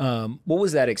 What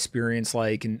was that experience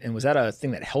like? And was that a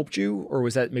thing that helped you, or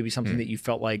was that maybe something that you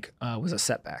felt like was a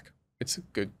setback? It's a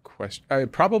good question.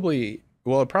 It probably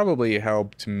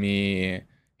helped me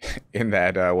in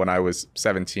that when I was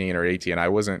 17 or 18, I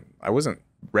wasn't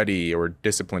ready or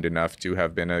disciplined enough to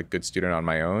have been a good student on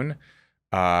my own.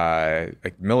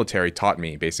 Like military taught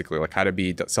me basically like how to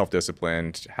be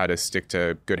self-disciplined, how to stick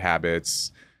to good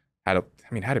habits, how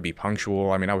to be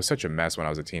punctual. I mean, I was such a mess when I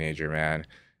was a teenager, man.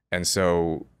 And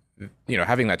so, you know,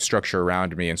 having that structure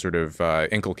around me and sort of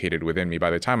inculcated within me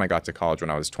by the time I got to college when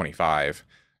I was 25,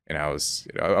 and I was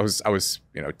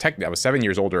 7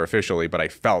 years older officially, but I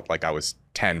felt like I was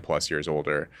 10 plus years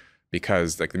older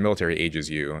because like the military ages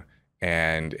you.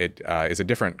 And it is a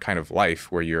different kind of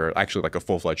life where you're actually like a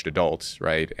full-fledged adult,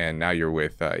 right? And now you're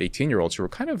with 18-year-olds who are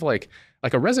kind of like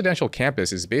a residential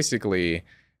campus is basically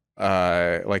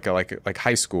like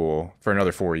high school for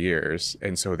another 4 years.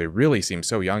 And so they really seem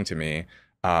so young to me,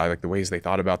 like the ways they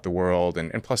thought about the world.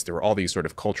 And plus there were all these sort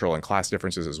of cultural and class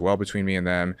differences as well between me and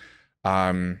them.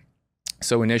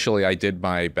 So initially I did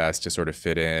my best to sort of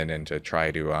fit in and to try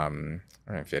to, I don't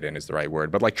know if fit in is the right word,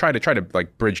 but like try to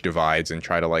like bridge divides and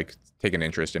try to like take an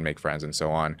interest and make friends and so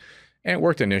on. And it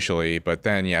worked initially, but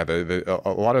then yeah,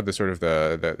 a lot of the sort of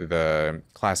the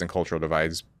class and cultural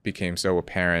divides became so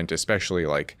apparent, especially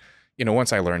like, you know,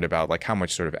 once I learned about like how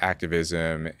much sort of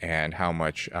activism and how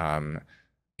much,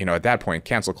 you know, at that point,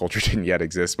 cancel culture didn't yet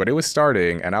exist, but it was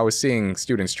starting, and I was seeing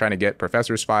students trying to get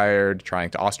professors fired,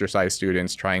 trying to ostracize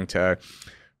students, trying to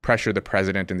pressure the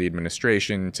president and the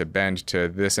administration to bend to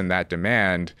this and that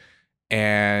demand,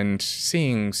 and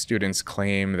seeing students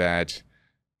claim that,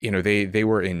 you know, they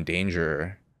were in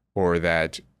danger or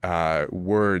that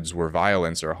words were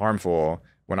violence or harmful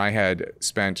when I had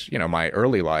spent, you know, my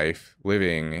early life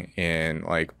living in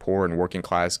like poor and working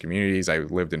class communities. I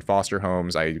lived in foster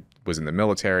homes. I was in the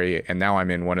military, and now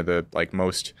I'm in one of the like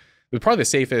probably the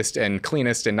safest and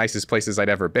cleanest and nicest places I'd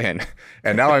ever been.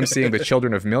 And now I'm seeing the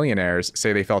children of millionaires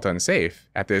say they felt unsafe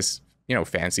at this, you know,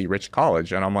 fancy rich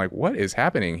college. And I'm like, what is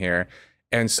happening here?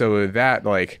 And so that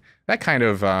kind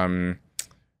of,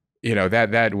 you know,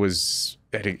 it was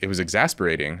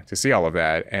exasperating to see all of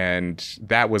that. And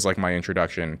that was like my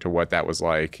introduction to what that was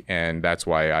like. And that's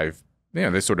why I've, you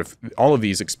know, this sort of, all of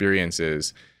these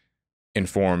experiences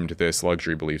informed this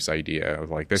luxury beliefs idea of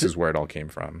like, this is where it all came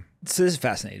from. So this is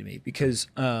fascinating to me because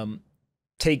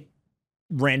take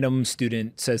random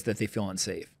student says that they feel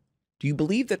unsafe. Do you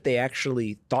believe that they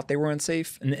actually thought they were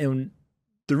unsafe? And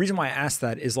the reason why I ask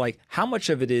that is like, how much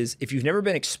of it is, if you've never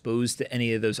been exposed to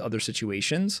any of those other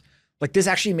situations, like this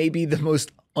actually may be the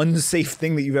most unsafe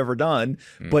thing that you've ever done.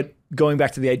 But going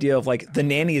back to the idea of like the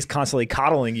nanny is constantly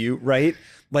coddling you, right?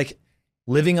 Like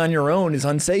living on your own is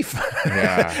unsafe,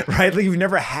 yeah. Right? Like you've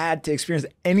never had to experience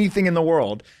anything in the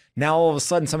world. Now all of a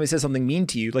sudden somebody says something mean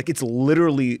to you. Like it's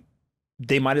literally,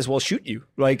 they might as well shoot you.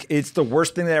 Like it's the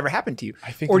worst thing that ever happened to you.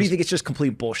 Or do you think it's just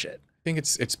complete bullshit? I think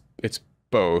it's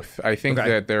both. I think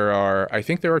that there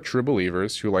are true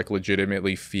believers who like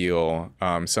legitimately feel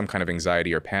some kind of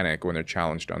anxiety or panic when they're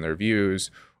challenged on their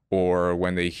views, or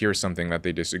when they hear something that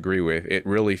they disagree with. It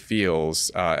really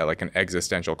feels like an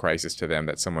existential crisis to them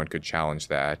that someone could challenge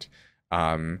that.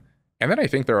 And And then I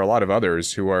think there are a lot of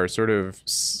others who are sort of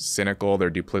cynical, they're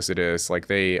duplicitous, like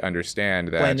they understand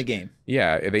that playing the game.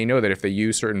 Yeah, they know that if they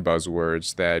use certain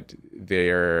buzzwords that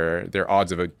their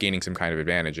odds of gaining some kind of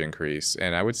advantage increase.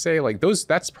 And I would say like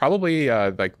that's probably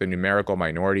like the numerical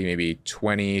minority, maybe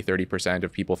 20-30%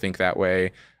 of people think that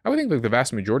way. I would think like the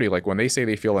vast majority, like when they say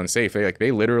they feel unsafe,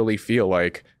 they literally feel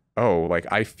like, oh,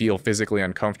 like I feel physically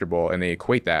uncomfortable, and they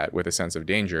equate that with a sense of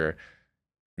danger.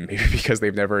 Maybe because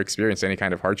they've never experienced any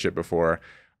kind of hardship before.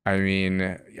 I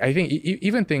mean, I think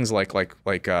even things like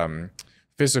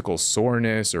physical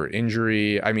soreness or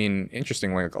injury. I mean,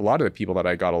 interestingly, like a lot of the people that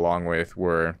I got along with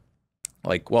were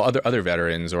like, well, other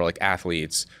veterans or like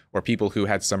athletes or people who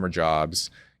had summer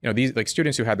jobs. You know, these like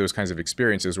students who had those kinds of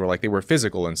experiences were like they were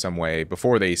physical in some way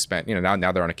before they spent. You know,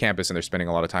 now they're on a campus and they're spending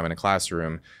a lot of time in a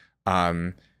classroom.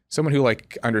 Someone who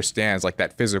like understands like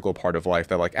that physical part of life,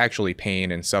 that like actually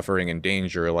pain and suffering and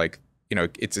danger, like, you know,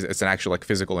 it's an actual like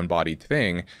physical embodied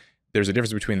thing. There's a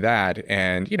difference between that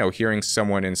and, you know, hearing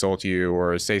someone insult you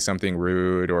or say something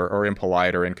rude or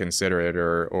impolite or inconsiderate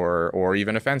or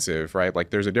even offensive, right?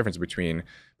 Like there's a difference between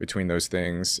those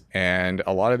things. And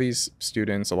a lot of these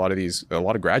students, a lot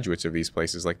of graduates of these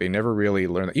places, like they never really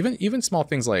learn that. Even small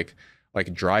things like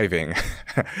driving.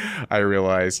 I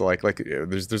realize like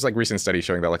there's like recent studies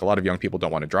showing that like a lot of young people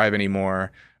don't want to drive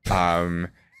anymore. And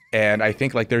I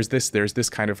think like there's this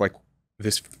kind of like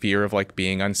this fear of like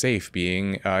being unsafe,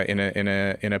 being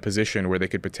in a position where they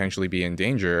could potentially be in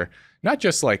danger, not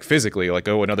just like physically, like,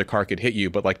 oh, another car could hit you,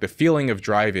 but like the feeling of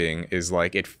driving is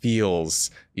like, it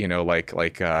feels, you know, like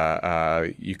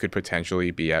you could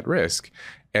potentially be at risk.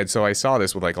 And so I saw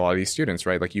this with like a lot of these students,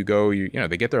 right? Like you know,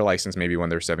 they get their license maybe when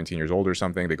they're 17 years old or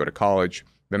something, they go to college,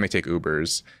 then they take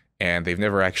Ubers, and they've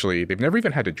never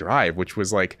even had to drive, which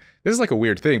was like, this is like a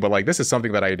weird thing, but like, this is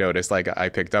something that I noticed, like I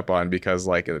picked up on because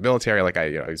like in the military, like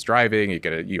I was driving,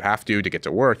 you have to get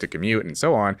to work, to commute and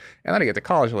so on. And then I get to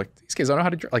college, like these kids don't know how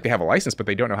to drive. Like they have a license, but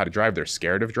they don't know how to drive. They're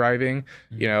scared of driving.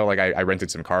 You know, like I rented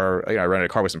some car, you know, I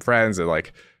rented a car with some friends and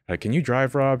like, can you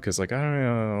drive, Rob? Because like, I don't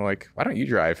know, like, why don't you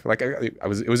drive? Like it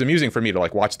was amusing for me to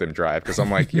like watch them drive because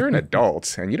I'm like, you're an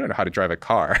adult and you don't know how to drive a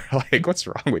car. Like, what's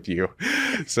wrong with you?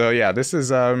 So yeah, this is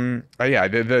yeah,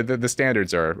 the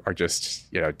standards are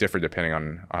just, you know, different depending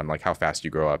on like how fast you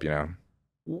grow up, you know.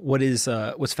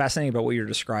 What's fascinating about what you're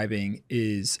describing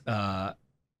is I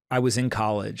was in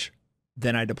college,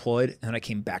 then I deployed, and then I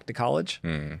came back to college.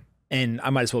 And I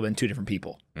might as well have been two different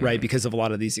people, right? Because of a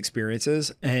lot of these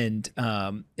experiences. And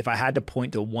if I had to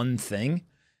point to one thing,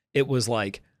 it was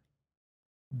like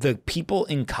the people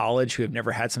in college who have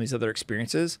never had some of these other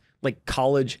experiences, like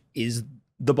college is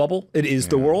the bubble. It is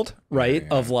the world, right?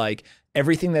 Of like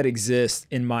everything that exists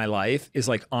in my life is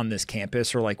like on this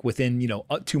campus or like within, you know,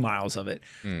 2 miles of it.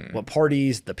 What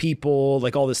parties, the people,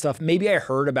 like all this stuff. Maybe I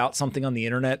heard about something on the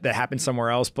internet that happened somewhere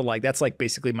else, but like that's like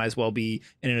basically might as well be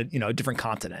in a, you know, a different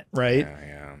continent, right?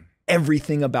 Yeah.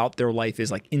 Everything about their life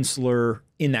is like insular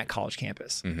in that college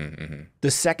campus.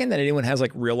 The second that anyone has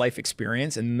like real life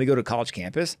experience and then they go to college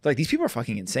campus, like these people are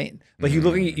fucking insane. Like you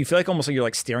look at, you feel like almost like you're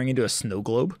like staring into a snow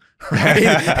globe, right?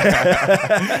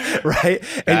 Right?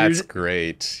 And that's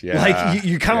great. Yeah. Like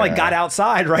you kind of like got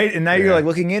outside, right? And now you're like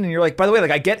looking in and you're like, by the way,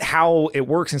 like I get how it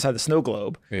works inside the snow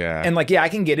globe. Yeah. And like, yeah, I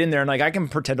can get in there and like I can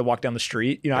pretend to walk down the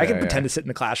street. You know, I can pretend to sit in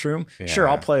the classroom. Sure,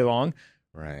 I'll play along.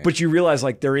 Right. But you realize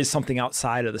like there is something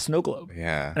outside of the snow globe.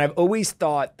 Yeah. And I've always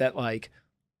thought that like,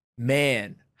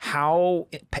 man, how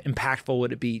impactful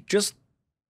would it be just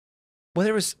whether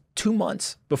it was 2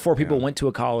 months before people went to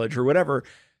a college or whatever,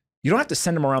 you don't have to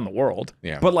send them around the world,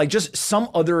 but like just some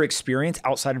other experience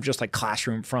outside of just like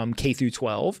classroom from K through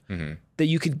 12 that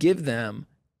you could give them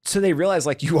so they realize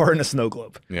like you are in a snow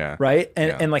globe. Yeah. Right.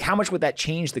 And like how much would that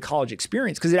change the college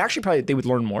experience? Because it actually probably, they would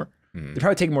learn more. They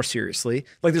probably take it more seriously.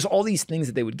 Like there's all these things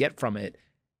that they would get from it.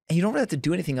 And you don't really have to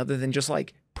do anything other than just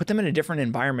like put them in a different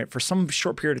environment for some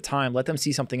short period of time, let them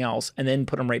see something else and then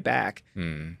put them right back.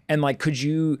 And like, could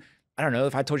you, I don't know,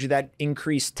 if I told you that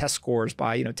increased test scores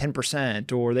by, you know,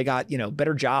 10% or they got, you know,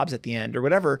 better jobs at the end or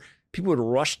whatever, people would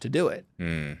rush to do it.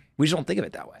 We just don't think of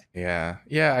it that way. Yeah.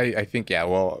 Yeah. I think, yeah.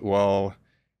 Well,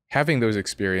 having those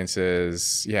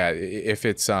experiences, yeah, if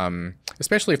it's,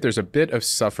 especially if there's a bit of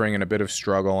suffering and a bit of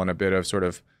struggle and a bit of sort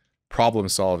of problem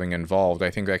solving involved,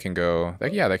 I think that can go,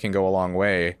 that can go a long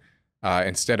way.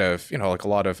 instead of, you know, like a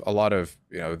lot of,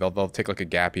 you know, they'll take like a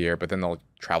gap year, but then they'll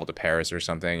travel to Paris or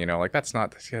something, you know, like that's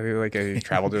not like a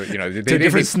travel to, you know, to a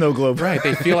different snow globe. Right.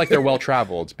 They feel like they're well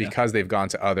traveled because they've gone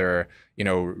to other, you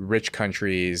know, rich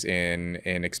countries in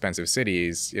expensive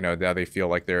cities. You know, now they feel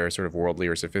like they're sort of worldly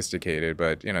or sophisticated,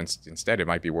 but, you know, instead it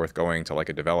might be worth going to like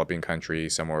a developing country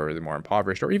somewhere more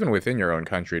impoverished, or even within your own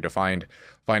country to find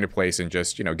a place and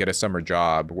just, you know, get a summer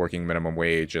job working minimum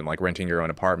wage and like renting your own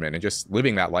apartment and just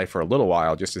living that life for a little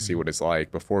while just to see what it's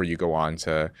like before you go on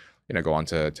to, you know,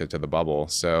 to the bubble.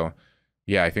 So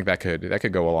yeah, I think that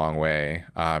could go a long way.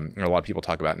 You know, a lot of people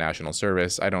talk about national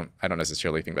service. I don't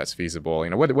necessarily think that's feasible. You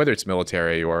know, whether it's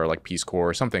military or like Peace Corps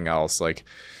or something else, like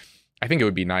I think it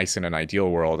would be nice in an ideal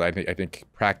world. I think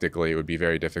practically it would be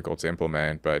very difficult to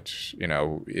implement, but you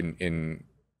know, in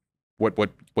what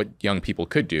young people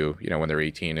could do, you know, when they're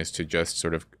 18 is to just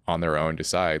sort of on their own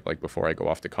decide, like, before I go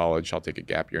off to college, I'll take a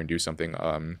gap year and do something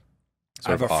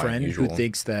I have a friend who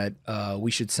thinks that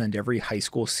we should send every high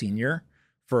school senior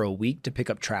for a week to pick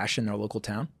up trash in their local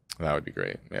town. That would be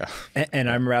great. Yeah. And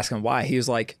I remember asking why. He was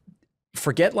like,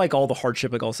 forget like all the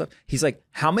hardship, like all the stuff. He's like,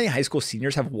 how many high school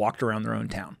seniors have walked around their own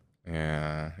town?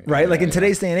 Yeah. Right. Like in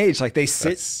today's day and age, like they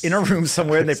sit in a room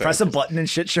somewhere and they press a button and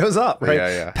shit shows up. Right.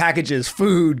 Yeah. Packages,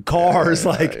 food, cars,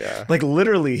 like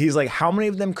literally, he's like, how many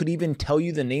of them could even tell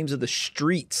you the names of the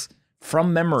streets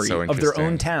from memory of their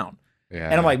own town? Yeah.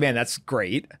 And I'm like, man, that's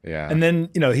great. Yeah. And then,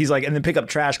 you know, he's like, and then pick up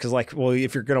trash because, like, well,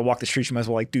 if you're gonna walk the streets, you might as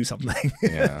well like do something.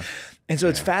 Yeah. And so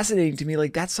it's fascinating to me.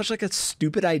 Like, that's such like a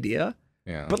stupid idea.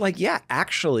 Yeah. But like, yeah,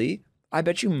 actually, I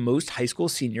bet you most high school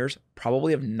seniors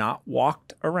probably have not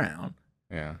walked around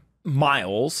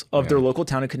miles of their local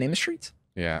town and could name the streets.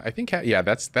 Yeah, I think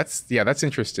that's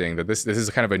interesting that this is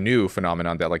kind of a new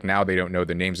phenomenon that like now they don't know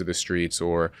the names of the streets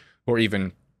or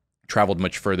even traveled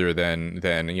much further than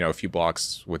you know, a few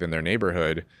blocks within their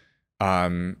neighborhood.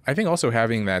 I think also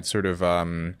having that sort of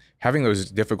having those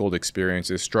difficult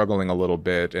experiences, struggling a little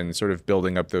bit, and sort of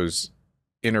building up those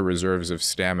inner reserves of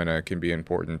stamina can be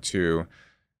important too.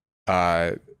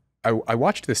 I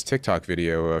watched this TikTok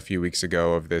video a few weeks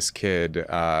ago of this kid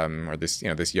or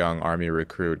this young army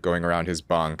recruit going around his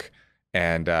bunk,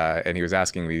 and he was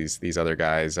asking these other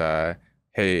guys,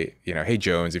 hey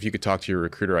Jones, if you could talk to your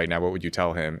recruiter right now, what would you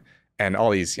tell him? And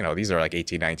all these, you know, these are like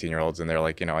 18, 19-year-olds, and they're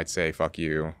like, you know, I'd say fuck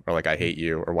you, or like I hate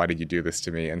you, or why did you do this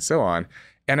to me, and so on.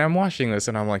 And I'm watching this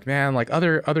and I'm like, man, like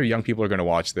other young people are going to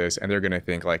watch this and they're going to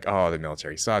think like, oh, the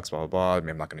military sucks, blah, blah, blah.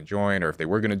 Maybe I'm not going to join. Or if they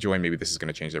were going to join, maybe this is going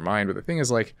to change their mind. But the thing is,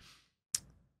 like,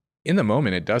 in the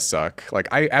moment, it does suck. Like,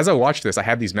 as I watched this, I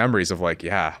had these memories of like,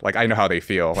 yeah, like I know how they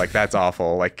feel. Like, that's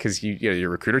awful. Like, because you know, your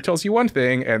recruiter tells you one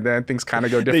thing and then things kind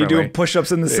of go differently. They do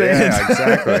push-ups in the sand. Yeah,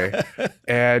 exactly.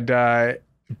 And,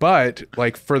 but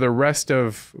like for the rest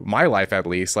of my life, at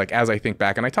least, like as I think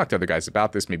back, and I talked to other guys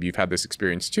about this, maybe you've had this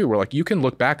experience too, where like you can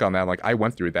look back on that, like I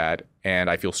went through that and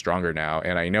I feel stronger now.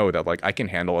 And I know that like I can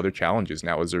handle other challenges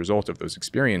now as a result of those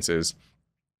experiences.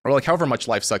 Or like however much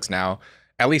life sucks now,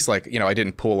 at least like, you know, I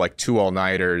didn't pull like 2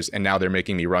 all-nighters and now they're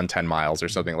making me run 10 miles or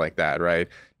something like that, right?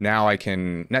 Now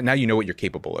now you know what you're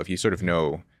capable of. You sort of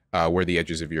know where the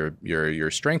edges of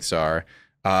your strengths are.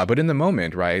 But in the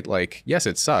moment, right, like, yes,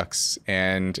 it sucks.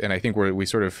 And I think we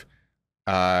sort of,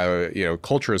 you know,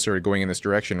 culture is sort of going in this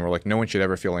direction where like no one should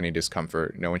ever feel any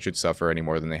discomfort. No one should suffer any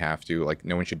more than they have to. Like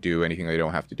no one should do anything they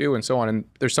don't have to do and so on. And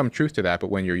there's some truth to that.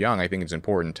 But when you're young, I think it's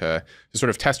important to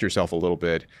sort of test yourself a little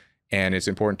bit. And it's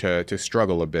important to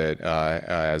struggle a bit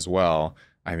as well.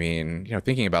 I mean, you know,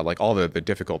 thinking about like all the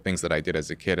difficult things that I did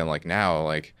as a kid and like now,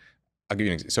 like, I'll give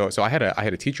you an example. So I had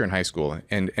a teacher in high school,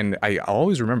 and I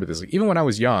always remember this. Like, even when I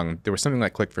was young, there was something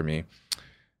that clicked for me.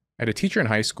 I had a teacher in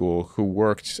high school who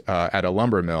worked at a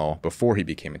lumber mill before he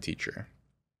became a teacher.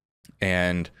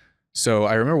 And so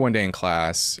I remember one day in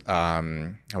class,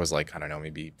 I was like, I don't know,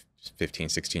 maybe 15,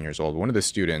 16 years old. One of the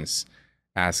students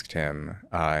asked him,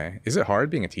 is it hard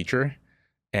being a teacher?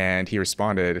 And he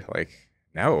responded like,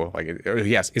 no, like,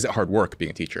 yes, is it hard work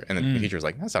being a teacher? And then the teacher was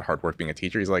like, that's not hard work being a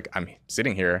teacher. He's like, I'm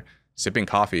sitting here sipping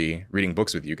coffee, reading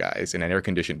books with you guys in an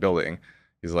air-conditioned building.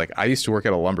 He's like, I used to work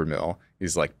at a lumber mill.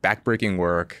 He's like, backbreaking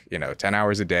work, you know, 10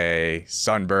 hours a day,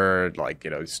 sunburned, like, you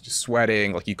know, just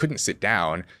sweating. Like, you couldn't sit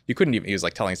down. You couldn't even, he was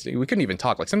like telling us, we couldn't even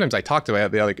talk. Like, sometimes I talked to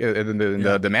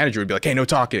the manager would be like, hey, no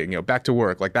talking, you know, back to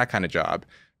work, like that kind of job,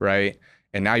 right?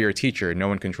 And now you're a teacher, no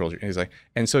one controls you. He's like,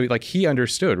 and so like he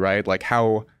understood, right? Like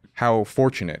how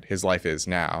fortunate his life is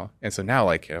now. And so now,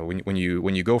 like, you know, when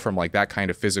you go from like that kind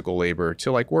of physical labor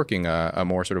to like working a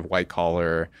more sort of white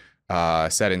collar,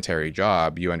 sedentary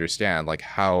job, you understand like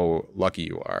how lucky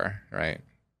you are, right?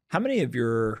 How many of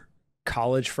your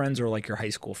college friends are like your high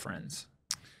school friends?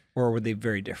 or were they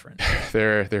very different?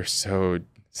 They're so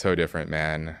different,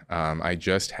 man. I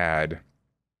just had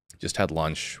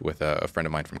lunch with a friend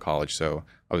of mine from college. So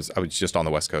I was just on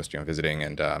the West Coast, visiting,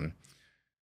 and a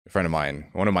friend of mine,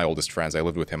 one of my oldest friends, I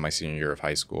lived with him my senior year of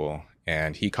high school,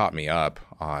 and he caught me up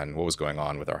on what was going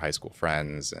on with our high school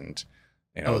friends, and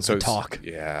So talk.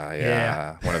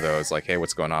 Yeah. One of those like, hey,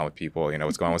 what's going on with people?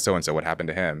 What's going on with so and so? What happened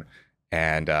to him?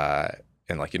 And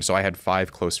like, so I had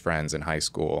 5 close friends in high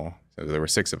school. So there were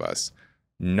 6 of us.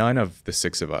 None of the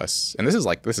 6 of us, and this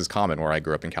is common where I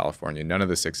grew up in California. None of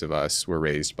the 6 of us were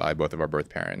raised by both of our birth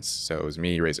parents. So it was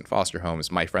me raised in foster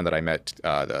homes. My friend that I met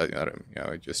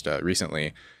just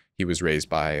recently, he was raised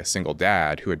by a single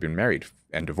dad who had been married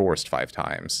and divorced 5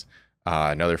 times.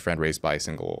 Another friend raised by a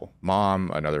single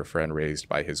mom. Another friend raised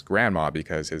by his grandma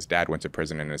because his dad went to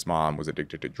prison and his mom was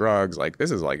addicted to drugs. Like this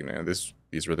is like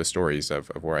these were the stories of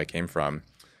where I came from.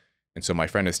 And so my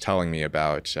friend is telling me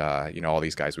about, all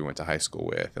these guys we went to high school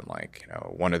with. And like,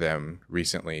 one of them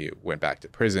recently went back to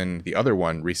prison. The other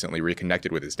one recently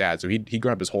reconnected with his dad. So he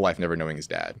grew up his whole life never knowing his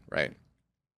dad, right?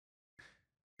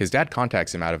 His dad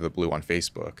contacts him out of the blue on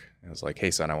Facebook. And was like, hey,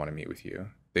 son, I want to meet with you.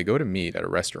 They go to meet at a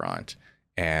restaurant.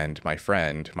 And my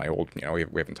friend, my old, we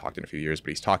haven't talked in a few years,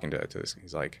 but he's talking to this.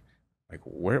 He's like,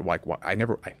 where, like, what?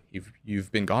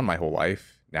 You've been gone my whole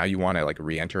life. Now you want to like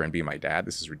re-enter and be my dad?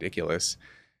 This is ridiculous.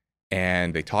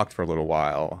 And they talked for a little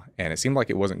while, and it seemed like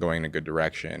it wasn't going in a good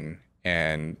direction.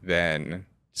 And then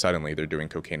suddenly they're doing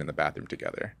cocaine in the bathroom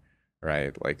together,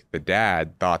 right? Like the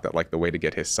dad thought that like the way to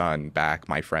get his son back,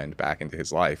 my friend, back into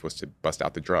his life was to bust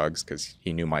out the drugs because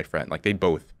he knew my friend. Like they'd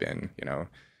both been,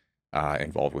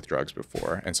 involved with drugs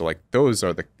before. And so like those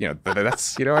are the,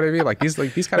 that's, you know what I mean? Like these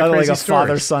kind of crazy like a stories.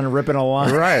 father-son ripping a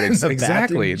line. Right,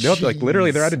 exactly. They'll like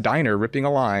literally they're at a Jeez. diner ripping a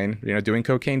line, doing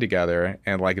cocaine together.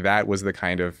 And like that was the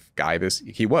kind of guy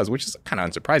he was, which is kind of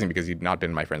unsurprising because he'd not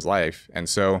been in my friend's life. And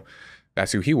so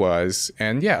that's who he was.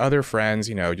 And yeah, other friends,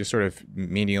 just sort of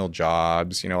menial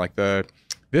jobs, like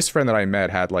this friend that I met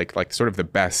had like sort of the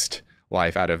best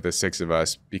life out of the 6 of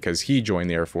us because he joined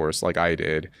the Air Force like I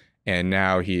did. And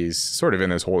now he's sort of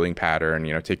in this holding pattern,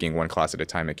 taking 1 class at a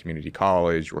time at community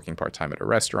college, working part-time at a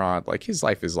restaurant. Like his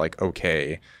life is like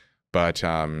okay. But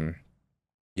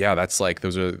yeah, that's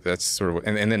sort of,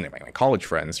 and then my college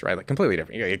friends, right? Like completely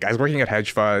different. Guys working at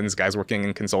hedge funds, guys working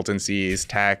in consultancies,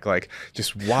 tech, like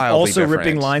just wildly also different.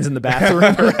 ripping lines in the bathroom.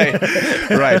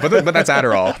 right. But that's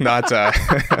Adderall,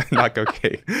 not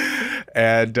cocaine.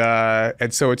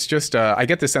 And so it's just I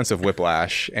get this sense of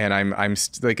whiplash, and I'm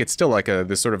like it's still like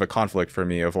this sort of a conflict for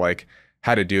me of like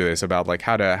how to do this, about like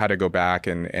how to go back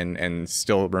and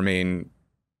still remain,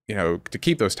 to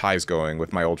keep those ties going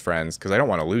with my old friends because I don't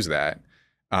want to lose that.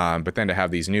 But then to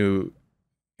have these new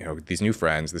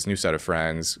friends, this new set of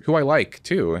friends who I like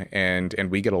too, and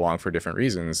we get along for different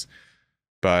reasons.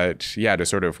 But yeah, to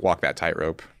sort of walk that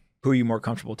tightrope. Who are you more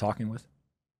comfortable talking with?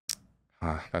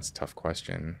 That's a tough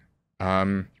question.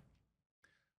 I'm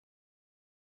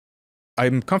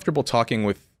comfortable talking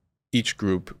with each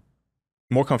group,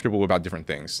 more comfortable about different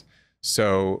things.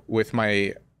 So with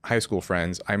my high school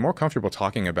friends, I'm more comfortable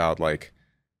talking about like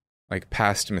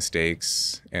past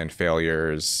mistakes and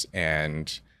failures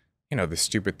and, the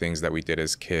stupid things that we did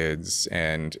as kids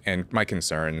and my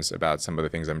concerns about some of the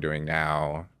things I'm doing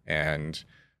now and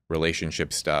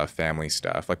relationship stuff, family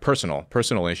stuff, like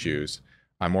personal issues.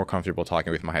 I'm more comfortable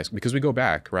talking with my high school because we go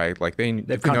back, right? Like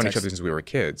they've known each other since we were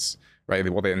kids, right?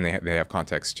 Well, they have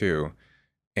context too.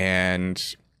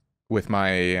 And with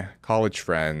my college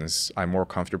friends, I'm more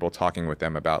comfortable talking with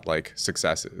them about like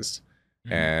successes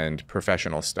and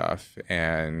professional stuff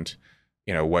and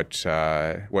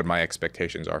what my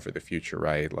expectations are for the future,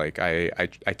 right? Like I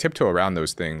tiptoe around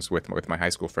those things with my high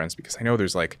school friends because I know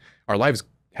there's like our lives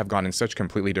have gone in such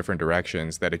completely different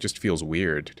directions that it just feels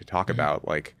weird to talk about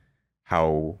like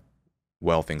how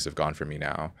well things have gone for me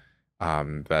now,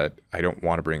 that I don't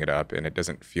want to bring it up and it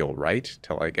doesn't feel right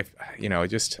to like if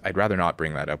I'd rather not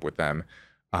bring that up with them.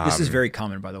 This is very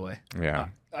common, by the way. Yeah.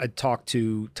 I talk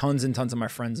to tons and tons of my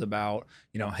friends about,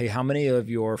 hey, how many of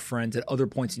your friends at other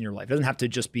points in your life, it doesn't have to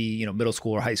just be, middle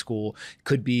school or high school,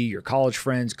 could be your college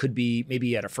friends, could be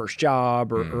maybe at a first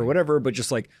job or whatever, but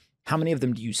just like, how many of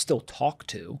them do you still talk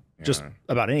to just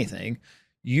about anything?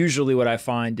 Usually what I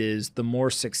find is the more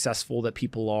successful that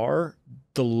people are,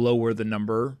 the lower the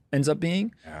number ends up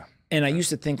being. Yeah. And I used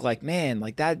to think like, man,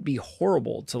 like that'd be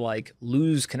horrible to like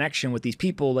lose connection with these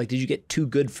people. Like, did you get too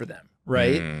good for them?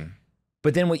 Right.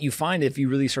 But then what you find if you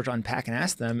really start to unpack and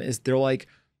ask them is they're like,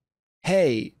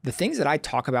 hey, the things that I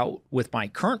talk about with my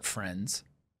current friends,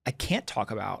 I can't talk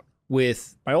about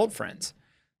with my old friends.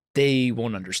 they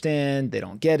won't understand, they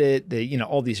don't get it, they, you know,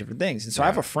 all these different things. And so I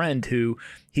have a friend who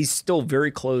he's still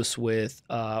very close with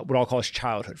what I'll call his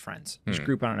childhood friends. His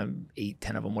group, I don't know, 8,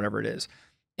 10 of them, whatever it is.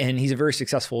 And he's a very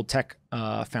successful tech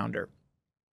founder.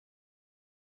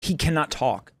 He cannot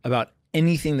talk about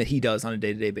anything that he does on a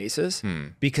day-to-day basis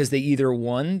because they either,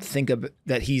 one, think of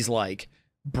that he's like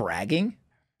bragging,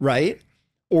 right?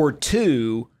 Or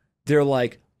two, they're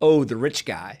like, oh, the rich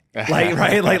guy, like,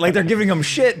 right? Like they're giving him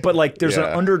shit, but like there's an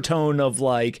undertone of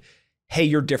like, hey,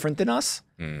 you're different than us.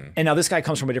 And now this guy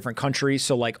comes from a different country.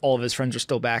 So like all of his friends are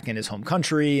still back in his home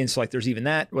country. And so like there's even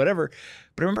that, whatever.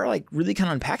 But I remember like really kind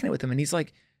of unpacking it with him. And he's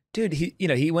like, dude,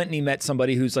 he went and he met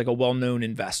somebody who's like a well-known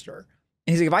investor.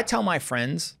 And he's like, if I tell my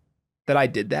friends that I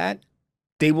did that,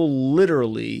 they will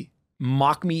literally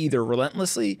mock me either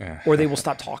relentlessly or they will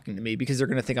stop talking to me because they're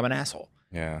going to think I'm an asshole.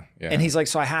 Yeah. And he's like,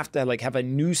 so I have to like have a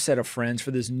new set of friends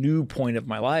for this new point of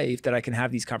my life that I can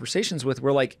have these conversations with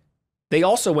where like they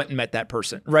also went and met that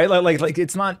person, right? Like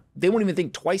it's not, they won't even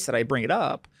think twice that I bring it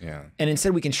up. Yeah. And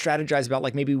instead we can strategize about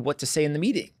like maybe what to say in the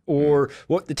meeting or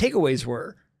what the takeaways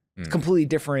were. Completely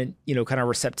different, you know, kind of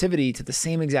receptivity to the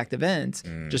same exact event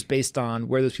just based on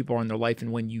where those people are in their life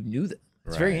and when you knew them.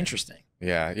 It's very interesting.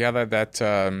 Yeah.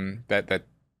 That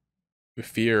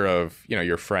fear of, you know,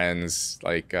 your friends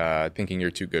like thinking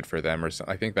you're too good for them or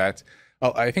something. I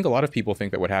think a lot of people think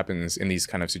that what happens in these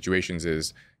kind of situations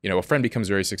is, you know, a person becomes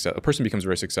very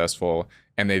successful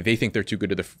and they think they're too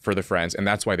good for the friends, and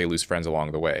that's why they lose friends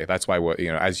along the way. That's why,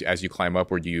 you know, as you climb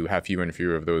upward, you have fewer and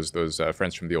fewer of those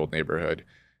friends from the old neighborhood.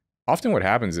 Often what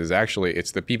happens is actually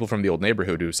it's the people from the old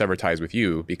neighborhood who sever ties with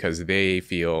you because they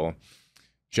feel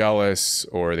jealous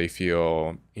or they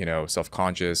feel, you know,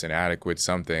 self-conscious, inadequate,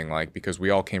 something like, because we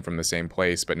all came from the same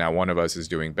place, but now one of us is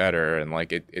doing better. And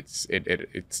like it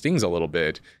stings a little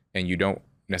bit, and you don't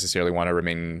necessarily want to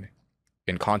remain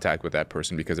in contact with that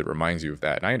person because it reminds you of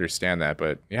that. And I understand that,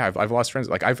 but yeah, I've lost friends.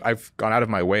 Like I've gone out of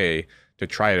my way to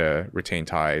try to retain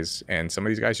ties, and some of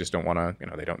these guys just don't want to, you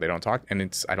know, they don't talk. And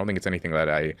I don't think it's anything that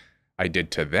I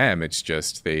did to them. It's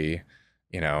just they,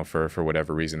 you know, for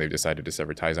whatever reason, they've decided to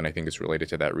sever ties. And I think it's related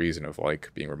to that reason of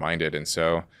like being reminded. And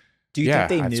so, do you think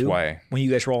they knew when you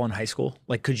guys were all in high school?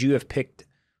 Like, could you have picked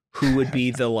who would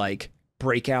be the like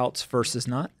breakouts versus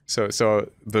not? So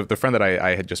the friend that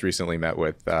I had just recently met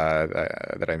with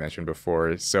that I mentioned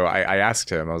before. So I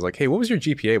asked him, I was like, hey, what was your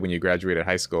GPA when you graduated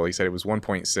high school? He said it was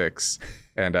 1.6.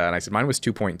 And I said, mine was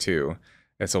 2.2.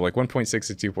 And so like 1.6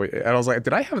 to 2. And I was like,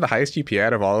 did I have the highest GPA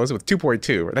out of all of us with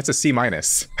 2.2? That's a C-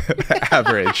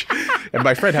 average. And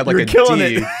my friend had like a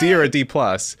D or a D+.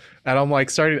 And I'm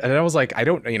like, and I was like, I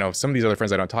don't, you know, some of these other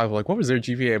friends I don't talk to, like, what was their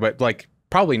GPA? But like,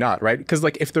 probably not, right? Because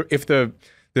like if the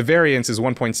variance is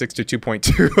 1.6 to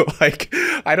 2.2, like,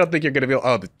 I don't think you're going to be,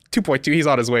 the 2.2, he's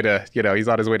on his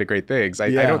way to great things. I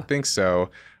don't think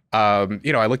so.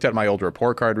 You know, I looked at my old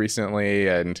report card recently,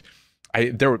 and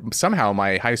somehow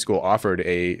my high school offered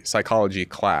a psychology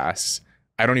class.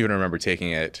 I don't even remember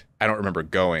taking it. I don't remember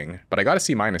going, but I got a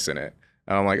C- in it.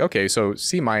 And I'm like, okay, so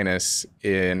C-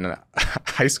 in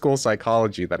high school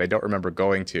psychology that I don't remember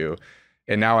going to.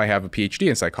 And now I have a PhD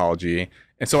in psychology.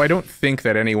 And so I don't think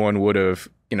that anyone would have,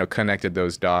 you know, connected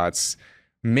those dots.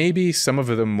 Maybe some of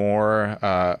the more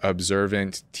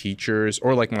observant teachers,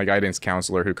 or like my guidance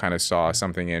counselor who kind of saw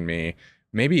something in me,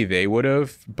 maybe they would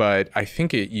have, but I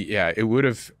think you would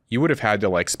have had to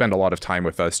like spend a lot of time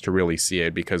with us to really see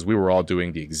it, because we were all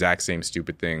doing the exact same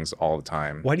stupid things all the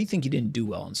time. Why do you think you didn't do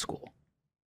well in school?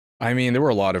 I mean, there were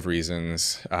a lot of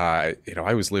reasons. You know,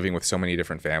 I was living with so many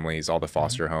different families, all the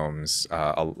foster homes,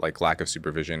 like lack of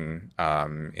supervision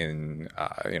in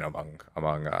you know,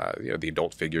 among you know, the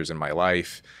adult figures in my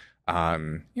life. You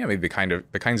know, maybe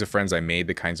the kinds of friends I made,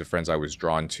 the kinds of friends I was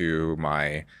drawn to,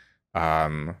 my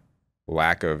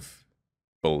lack of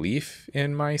belief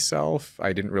in myself.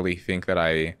 I didn't really think that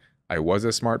I was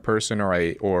a smart person,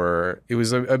 or it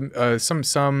was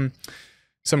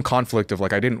some conflict of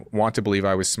like, I didn't want to believe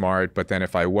I was smart, but then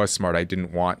if I was smart, I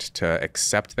didn't want to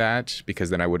accept that, because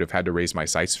then I would have had to raise my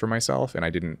sights for myself, and I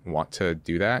didn't want to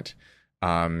do that.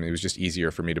 It was just easier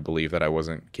for me to believe that I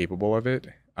wasn't capable of it.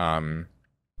 Yeah,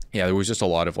 there was just a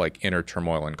lot of like inner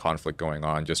turmoil and conflict going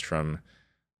on just from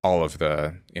all of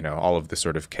the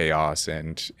sort of chaos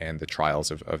and the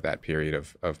trials of that period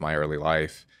of my early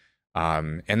life.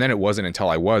 And then it wasn't until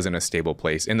I was in a stable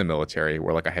place in the military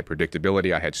where like I had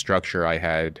predictability, I had structure, I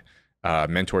had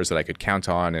mentors that I could count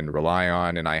on and rely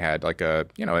on. And I had like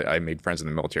I made friends in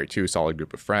the military too, solid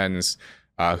group of friends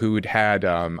who'd had,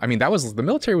 the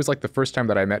military was like the first time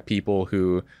that I met people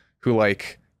who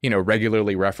like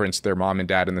regularly referenced their mom and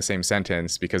dad in the same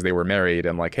sentence because they were married,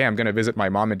 and like, hey, I'm going to visit my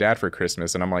mom and dad for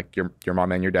Christmas. And I'm like, your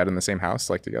mom and your dad in the same house,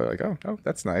 like together? Like, oh,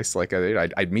 that's nice. Like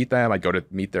I'd meet them. I'd go to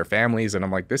meet their families. And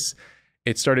I'm like,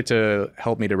 it started to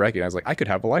help me to recognize, like, I could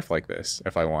have a life like this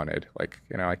if I wanted. Like,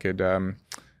 I could, Did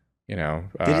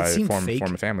it seem form fake?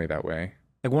 a family that way.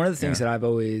 Like one of the things that I've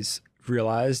always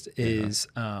realized is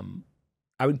I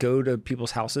would go to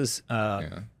people's houses,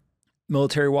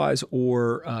 military wise,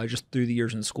 or just through the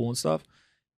years in school and stuff.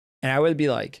 And I would be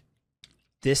like,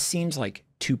 this seems like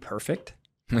too perfect.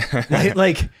 I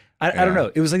don't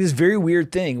know. It was like this very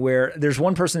weird thing where there's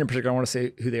one person in particular, I don't want to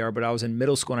say who they are, but I was in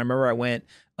middle school and I remember I went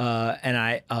and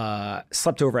I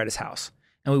slept over at his house,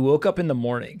 and we woke up in the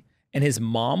morning and his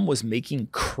mom was making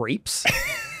crepes.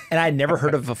 And I'd never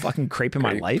heard of a fucking crepe in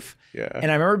my life. Yeah. And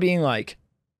I remember being like,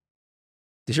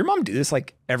 does your mom do this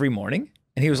like every morning?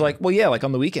 And he was like, well, yeah, like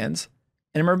on the weekends.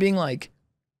 And I remember being like,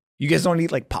 you guys don't eat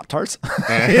like Pop-Tarts?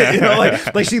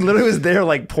 Like she literally was there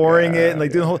like pouring it and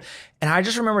like doing the whole, and I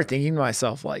just remember thinking to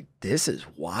myself, like, this is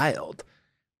wild.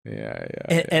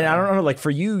 And I don't know, like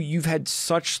for you, you've had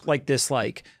such like this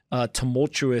like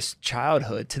tumultuous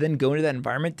childhood to then go into that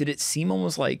environment. Did it seem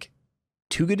almost like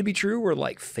too good to be true, or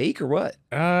like fake, or what?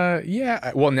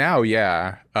 Yeah. Well, now,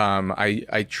 yeah.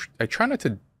 I try not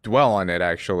to dwell on it,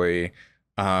 actually.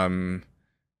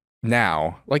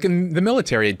 Now, like in the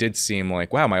military, it did seem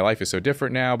like, wow, my life is so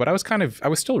different now. But I was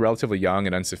still relatively young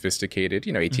and unsophisticated,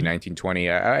 18, 19, 20.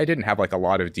 I didn't have like a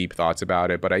lot of deep thoughts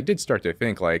about it, but I did start to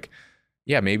think like,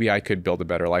 yeah, maybe I could build a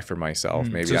better life for myself.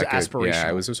 Maybe so I could. aspirational. Yeah,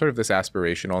 it was sort of this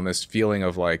aspirational and this feeling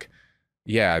of like,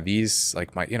 yeah, these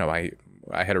like my,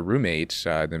 I had a roommate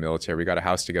in the military. We got a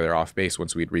house together off base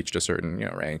once we'd reached a certain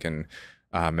rank, and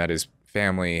met his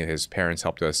family. His parents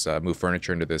helped us move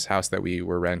furniture into this house that we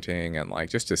were renting, and like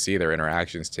just to see their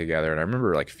interactions together. And I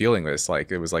remember like feeling this,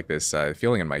 like it was like this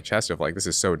feeling in my chest of like, this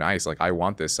is so nice. Like I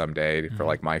want this someday for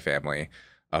like my family,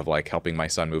 of like helping my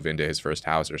son move into his first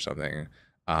house or something.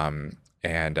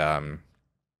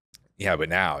 Yeah, but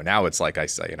now it's like I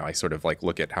sort of like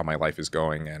look at how my life is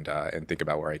going and think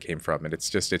about where I came from, and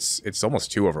it's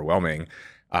almost too overwhelming.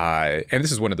 And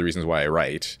this is one of the reasons why I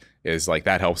write, is like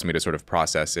that helps me to sort of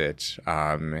process it,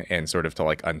 and sort of to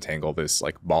like untangle this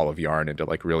like ball of yarn and to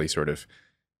like really sort of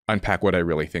unpack what I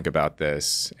really think about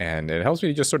this, and it helps me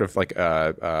to just sort of like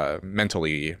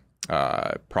mentally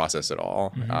process it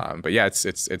all. But yeah,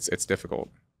 it's difficult.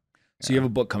 So you have a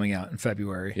book coming out in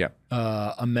February. Yeah.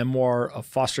 A memoir of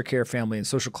foster care, family, and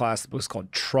social class. The book's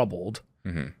called Troubled.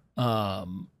 When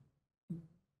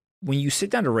you sit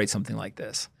down to write something like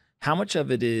this, how much of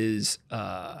it is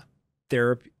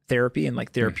therapy and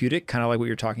like therapeutic, kind of like what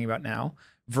you're talking about now,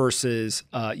 versus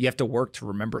you have to work to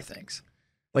remember things?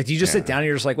 Like, do you just sit down and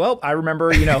you're just like, well, I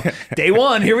remember, day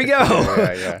one, here we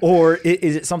go. Or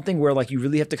is it something where like you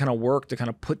really have to kind of work to kind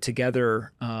of put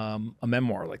together a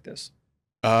memoir like this?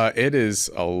 It is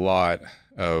a lot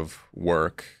of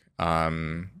work,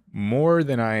 more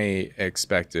than I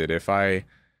expected. If I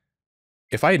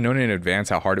had known in advance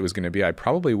how hard it was going to be, I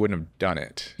probably wouldn't have done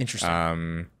it.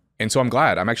 Interesting. And so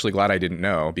I'm actually glad I didn't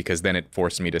know, because then it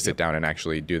forced me to sit down and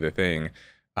actually do the thing.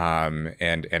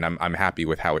 And I'm happy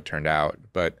with how it turned out.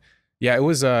 But yeah, it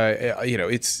was,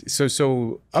 it's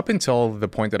so up until the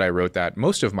point that I wrote that,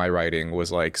 most of my writing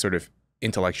was like sort of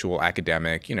intellectual,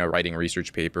 academic, writing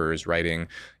research papers, writing,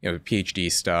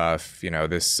 PhD stuff,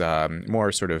 this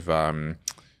more sort of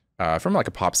from like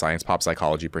a pop science, pop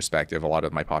psychology perspective. A lot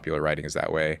of my popular writing is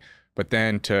that way. But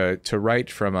then to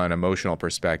write from an emotional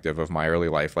perspective of my early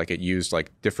life, like it used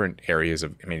like different areas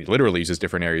of, it literally uses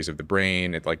different areas of the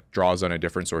brain. It like draws on a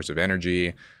different source of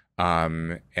energy,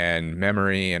 and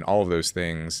memory and all of those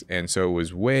things. And so it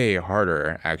was way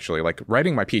harder, actually. Like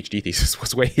writing my PhD thesis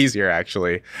was way easier,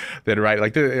 actually, than writing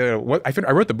like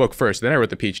I wrote the book first, then I wrote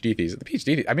the PhD thesis. The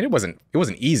PhD, it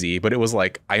wasn't easy, but it was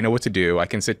like, I know what to do. I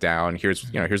can sit down. Here's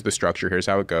the structure. Here's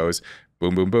how it goes.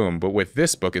 Boom, boom, boom. But with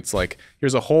this book, it's like,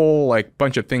 here's a whole like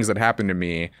bunch of things that happened to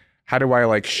me. How do I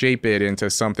like shape it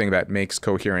into something that makes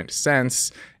coherent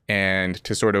sense? And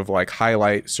to sort of like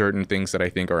highlight certain things that I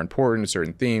think are important,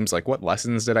 certain themes, like what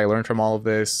lessons did I learn from all of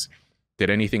this? Did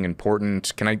anything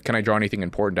important, can I draw anything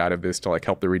important out of this to like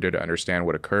help the reader to understand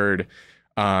what occurred?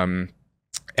 And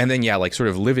then, yeah, like sort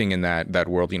of living in that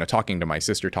world, talking to my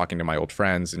sister, talking to my old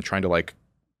friends, and trying to like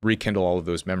rekindle all of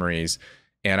those memories.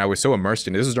 And I was so immersed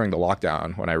in it. This was during the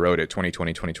lockdown when I wrote it,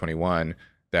 2020, 2021.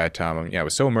 That I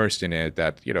was so immersed in it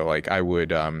that like I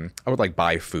would like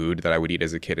buy food that I would eat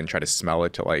as a kid and try to smell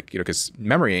it to like because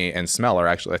memory and smell are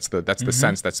actually that's the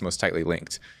sense that's most tightly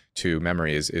linked to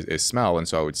memory is smell. And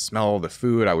so I would smell the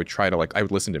food. I would try to I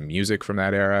would listen to music from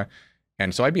that era,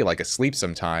 And so I'd be like asleep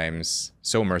sometimes,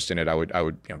 so immersed in it, I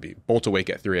would be bolt awake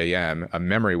at 3 a.m. A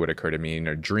memory would occur to me in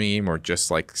a dream, or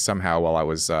just like somehow while I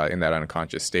was in that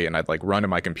unconscious state, and I'd like run to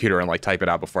my computer and like type it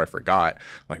out before I forgot.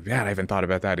 I'm like, man, I haven't thought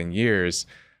about that in years.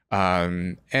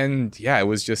 And yeah, it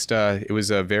was just it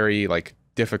was a very like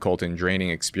difficult and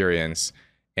draining experience.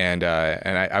 And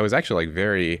I was actually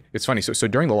like it's funny. So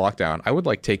during the lockdown, I would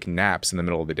like take naps in the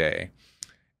middle of the day,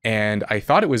 and I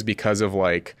thought it was because of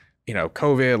like,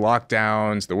 COVID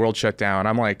lockdowns, the world shut down.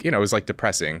 I'm like, it was like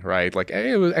depressing, right? Like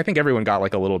I think everyone got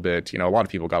like a little bit, a lot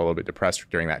of people got a little bit depressed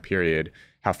during that period,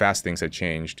 how fast things had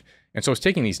changed. And so I was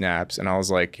taking these naps, and I was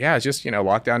like, yeah, it's just,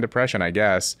 lockdown depression, I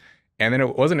guess. And then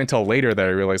it wasn't until later that I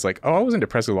realized like, oh, I wasn't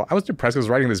depressed. I was depressed. I was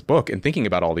writing this book and thinking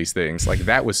about all these things. Like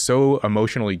that was so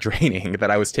emotionally draining that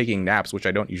I was taking naps, which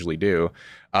I don't usually do,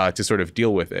 to sort of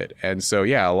deal with it. And so,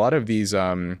 yeah, a lot of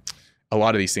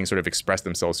these things sort of express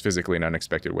themselves physically in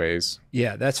unexpected ways.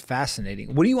 Yeah, that's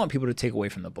fascinating. What do you want people to take away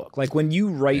from the book? Like when you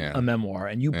write a memoir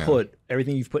and you put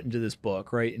everything you've put into this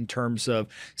book, right, in terms of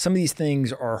some of these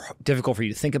things are difficult for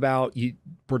you to think about. You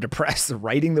were depressed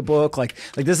writing the book. Like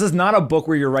this is not a book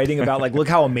where you're writing about like, look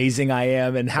how amazing I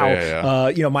am and how,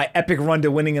 my epic run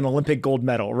to winning an Olympic gold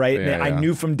medal, right? I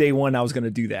knew from day one I was going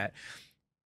to do that.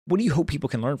 What do you hope people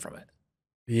can learn from it?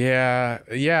 Yeah.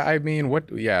 I mean,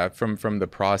 from the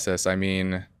process, I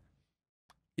mean,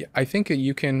 I think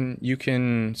you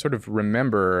can sort of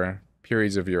remember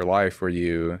periods of your life where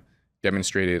you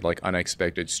demonstrated like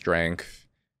unexpected strength,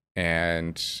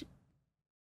 and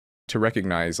to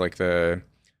recognize like the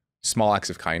small acts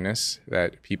of kindness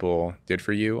that people did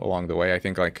for you along the way. I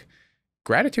think like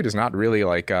gratitude is not really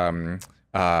like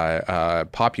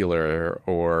popular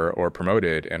or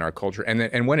promoted in our culture,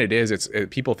 and when it is,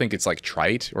 people think it's like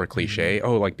trite or cliche.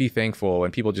 Oh, like be thankful,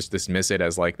 and people just dismiss it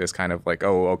as like this kind of like,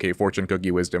 oh, okay, fortune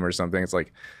cookie wisdom or something. It's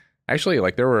like, actually,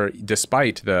 like there were,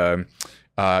 despite the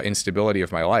instability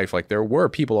of my life, like there were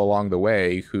people along the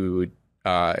way who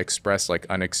expressed like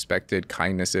unexpected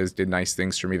kindnesses, did nice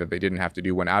things for me that they didn't have to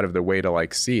do, went out of their way to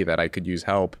like see that I could use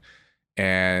help.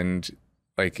 And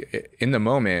like in the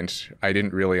moment, I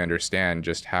didn't really understand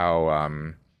just how,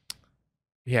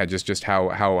 just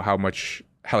how much,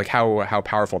 how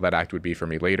powerful that act would be for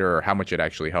me later, or how much it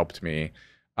actually helped me.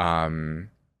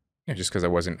 Just because I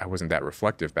wasn't that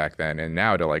reflective back then, and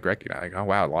now to like recognize, like, oh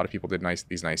wow, a lot of people did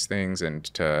these nice things, and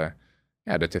to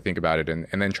think about it and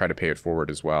then try to pay it forward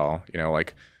as well.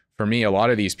 Like for me, a lot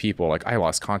of these people, like I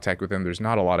lost contact with them. There's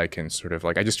not a lot I can sort of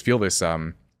like. I just feel this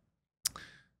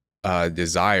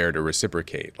desire to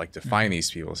reciprocate, like to find these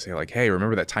people, say like, hey,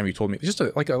 remember that time you told me, just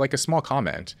like a small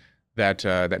comment that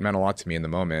meant a lot to me in the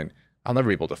moment. I'll never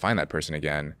be able to find that person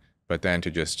again, but then to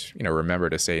just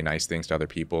remember to say nice things to other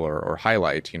people, or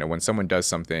highlight when someone does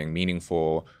something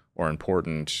meaningful or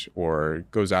important, or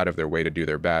goes out of their way to do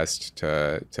their best,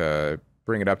 to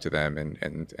bring it up to them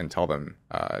and tell them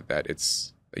that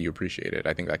you appreciate it.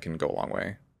 I think that can go a long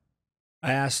way.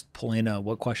 I asked Polina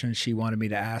what questions she wanted me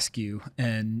to ask you,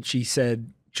 and she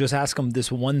said, just ask him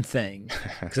this one thing,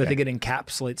 because I think it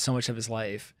encapsulates so much of his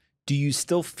life. Do you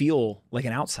still feel like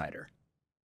an outsider?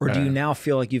 Or do you now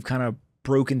feel like you've kind of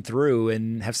broken through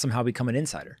and have somehow become an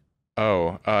insider?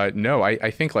 No,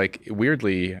 I think like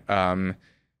weirdly,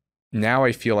 now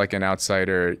I feel like an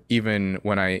outsider, even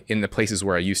when in the places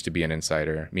where I used to be an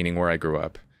insider, meaning where I grew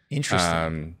up.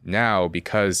 Interesting. Now,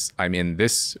 because I'm in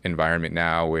this environment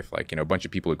now with like, a bunch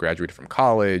of people who graduated from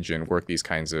college and work these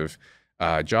kinds of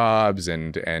jobs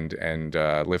and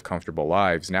live comfortable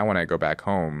lives. Now, when I go back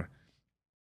home,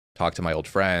 talk to my old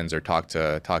friends, or talk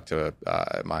to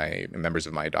my members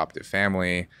of my adoptive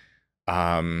family,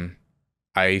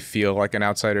 I feel like an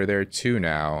outsider there too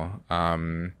now.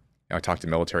 I talk to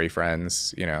military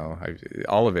friends,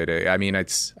 all of it. I mean, I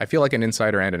feel like an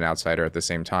insider and an outsider at the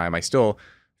same time. I still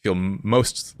feel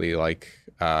mostly like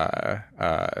an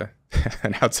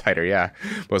outsider. Yeah,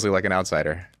 mostly like an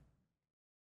outsider.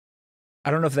 I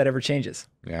don't know if that ever changes.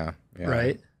 Yeah.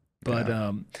 Right. But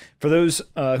for those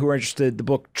who are interested, the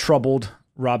book Troubled,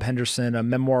 Rob Henderson, A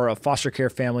Memoir of Foster Care,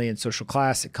 Family, and Social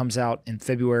Class. It comes out in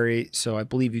February. So I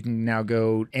believe you can now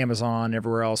go Amazon,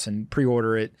 everywhere else, and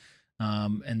pre-order it.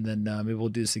 And then maybe we'll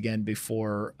do this again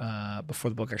before the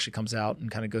book actually comes out,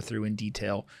 and kind of go through in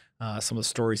detail some of the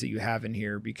stories that you have in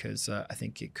here, because I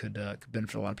think it could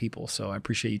benefit a lot of people. So I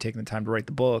appreciate you taking the time to write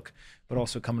the book, but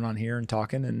also coming on here and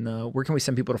talking. And where can we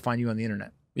send people to find you on the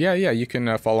internet? Yeah. You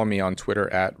can follow me on Twitter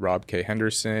at Rob K.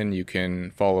 Henderson. You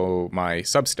can follow my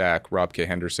Substack,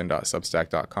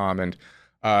 robkhenderson.substack.com. And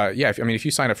Yeah, I mean, if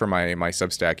you sign up for my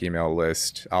Substack email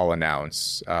list, I'll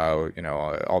announce, all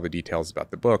the details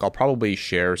about the book. I'll probably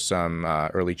share some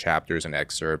early chapters and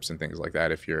excerpts and things like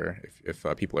that if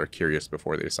people are curious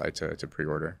before they decide to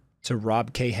pre-order. So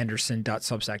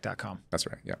robkhenderson.substack.com. That's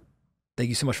right. Yeah. Thank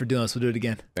you so much for doing this. We'll do it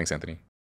again. Thanks, Anthony.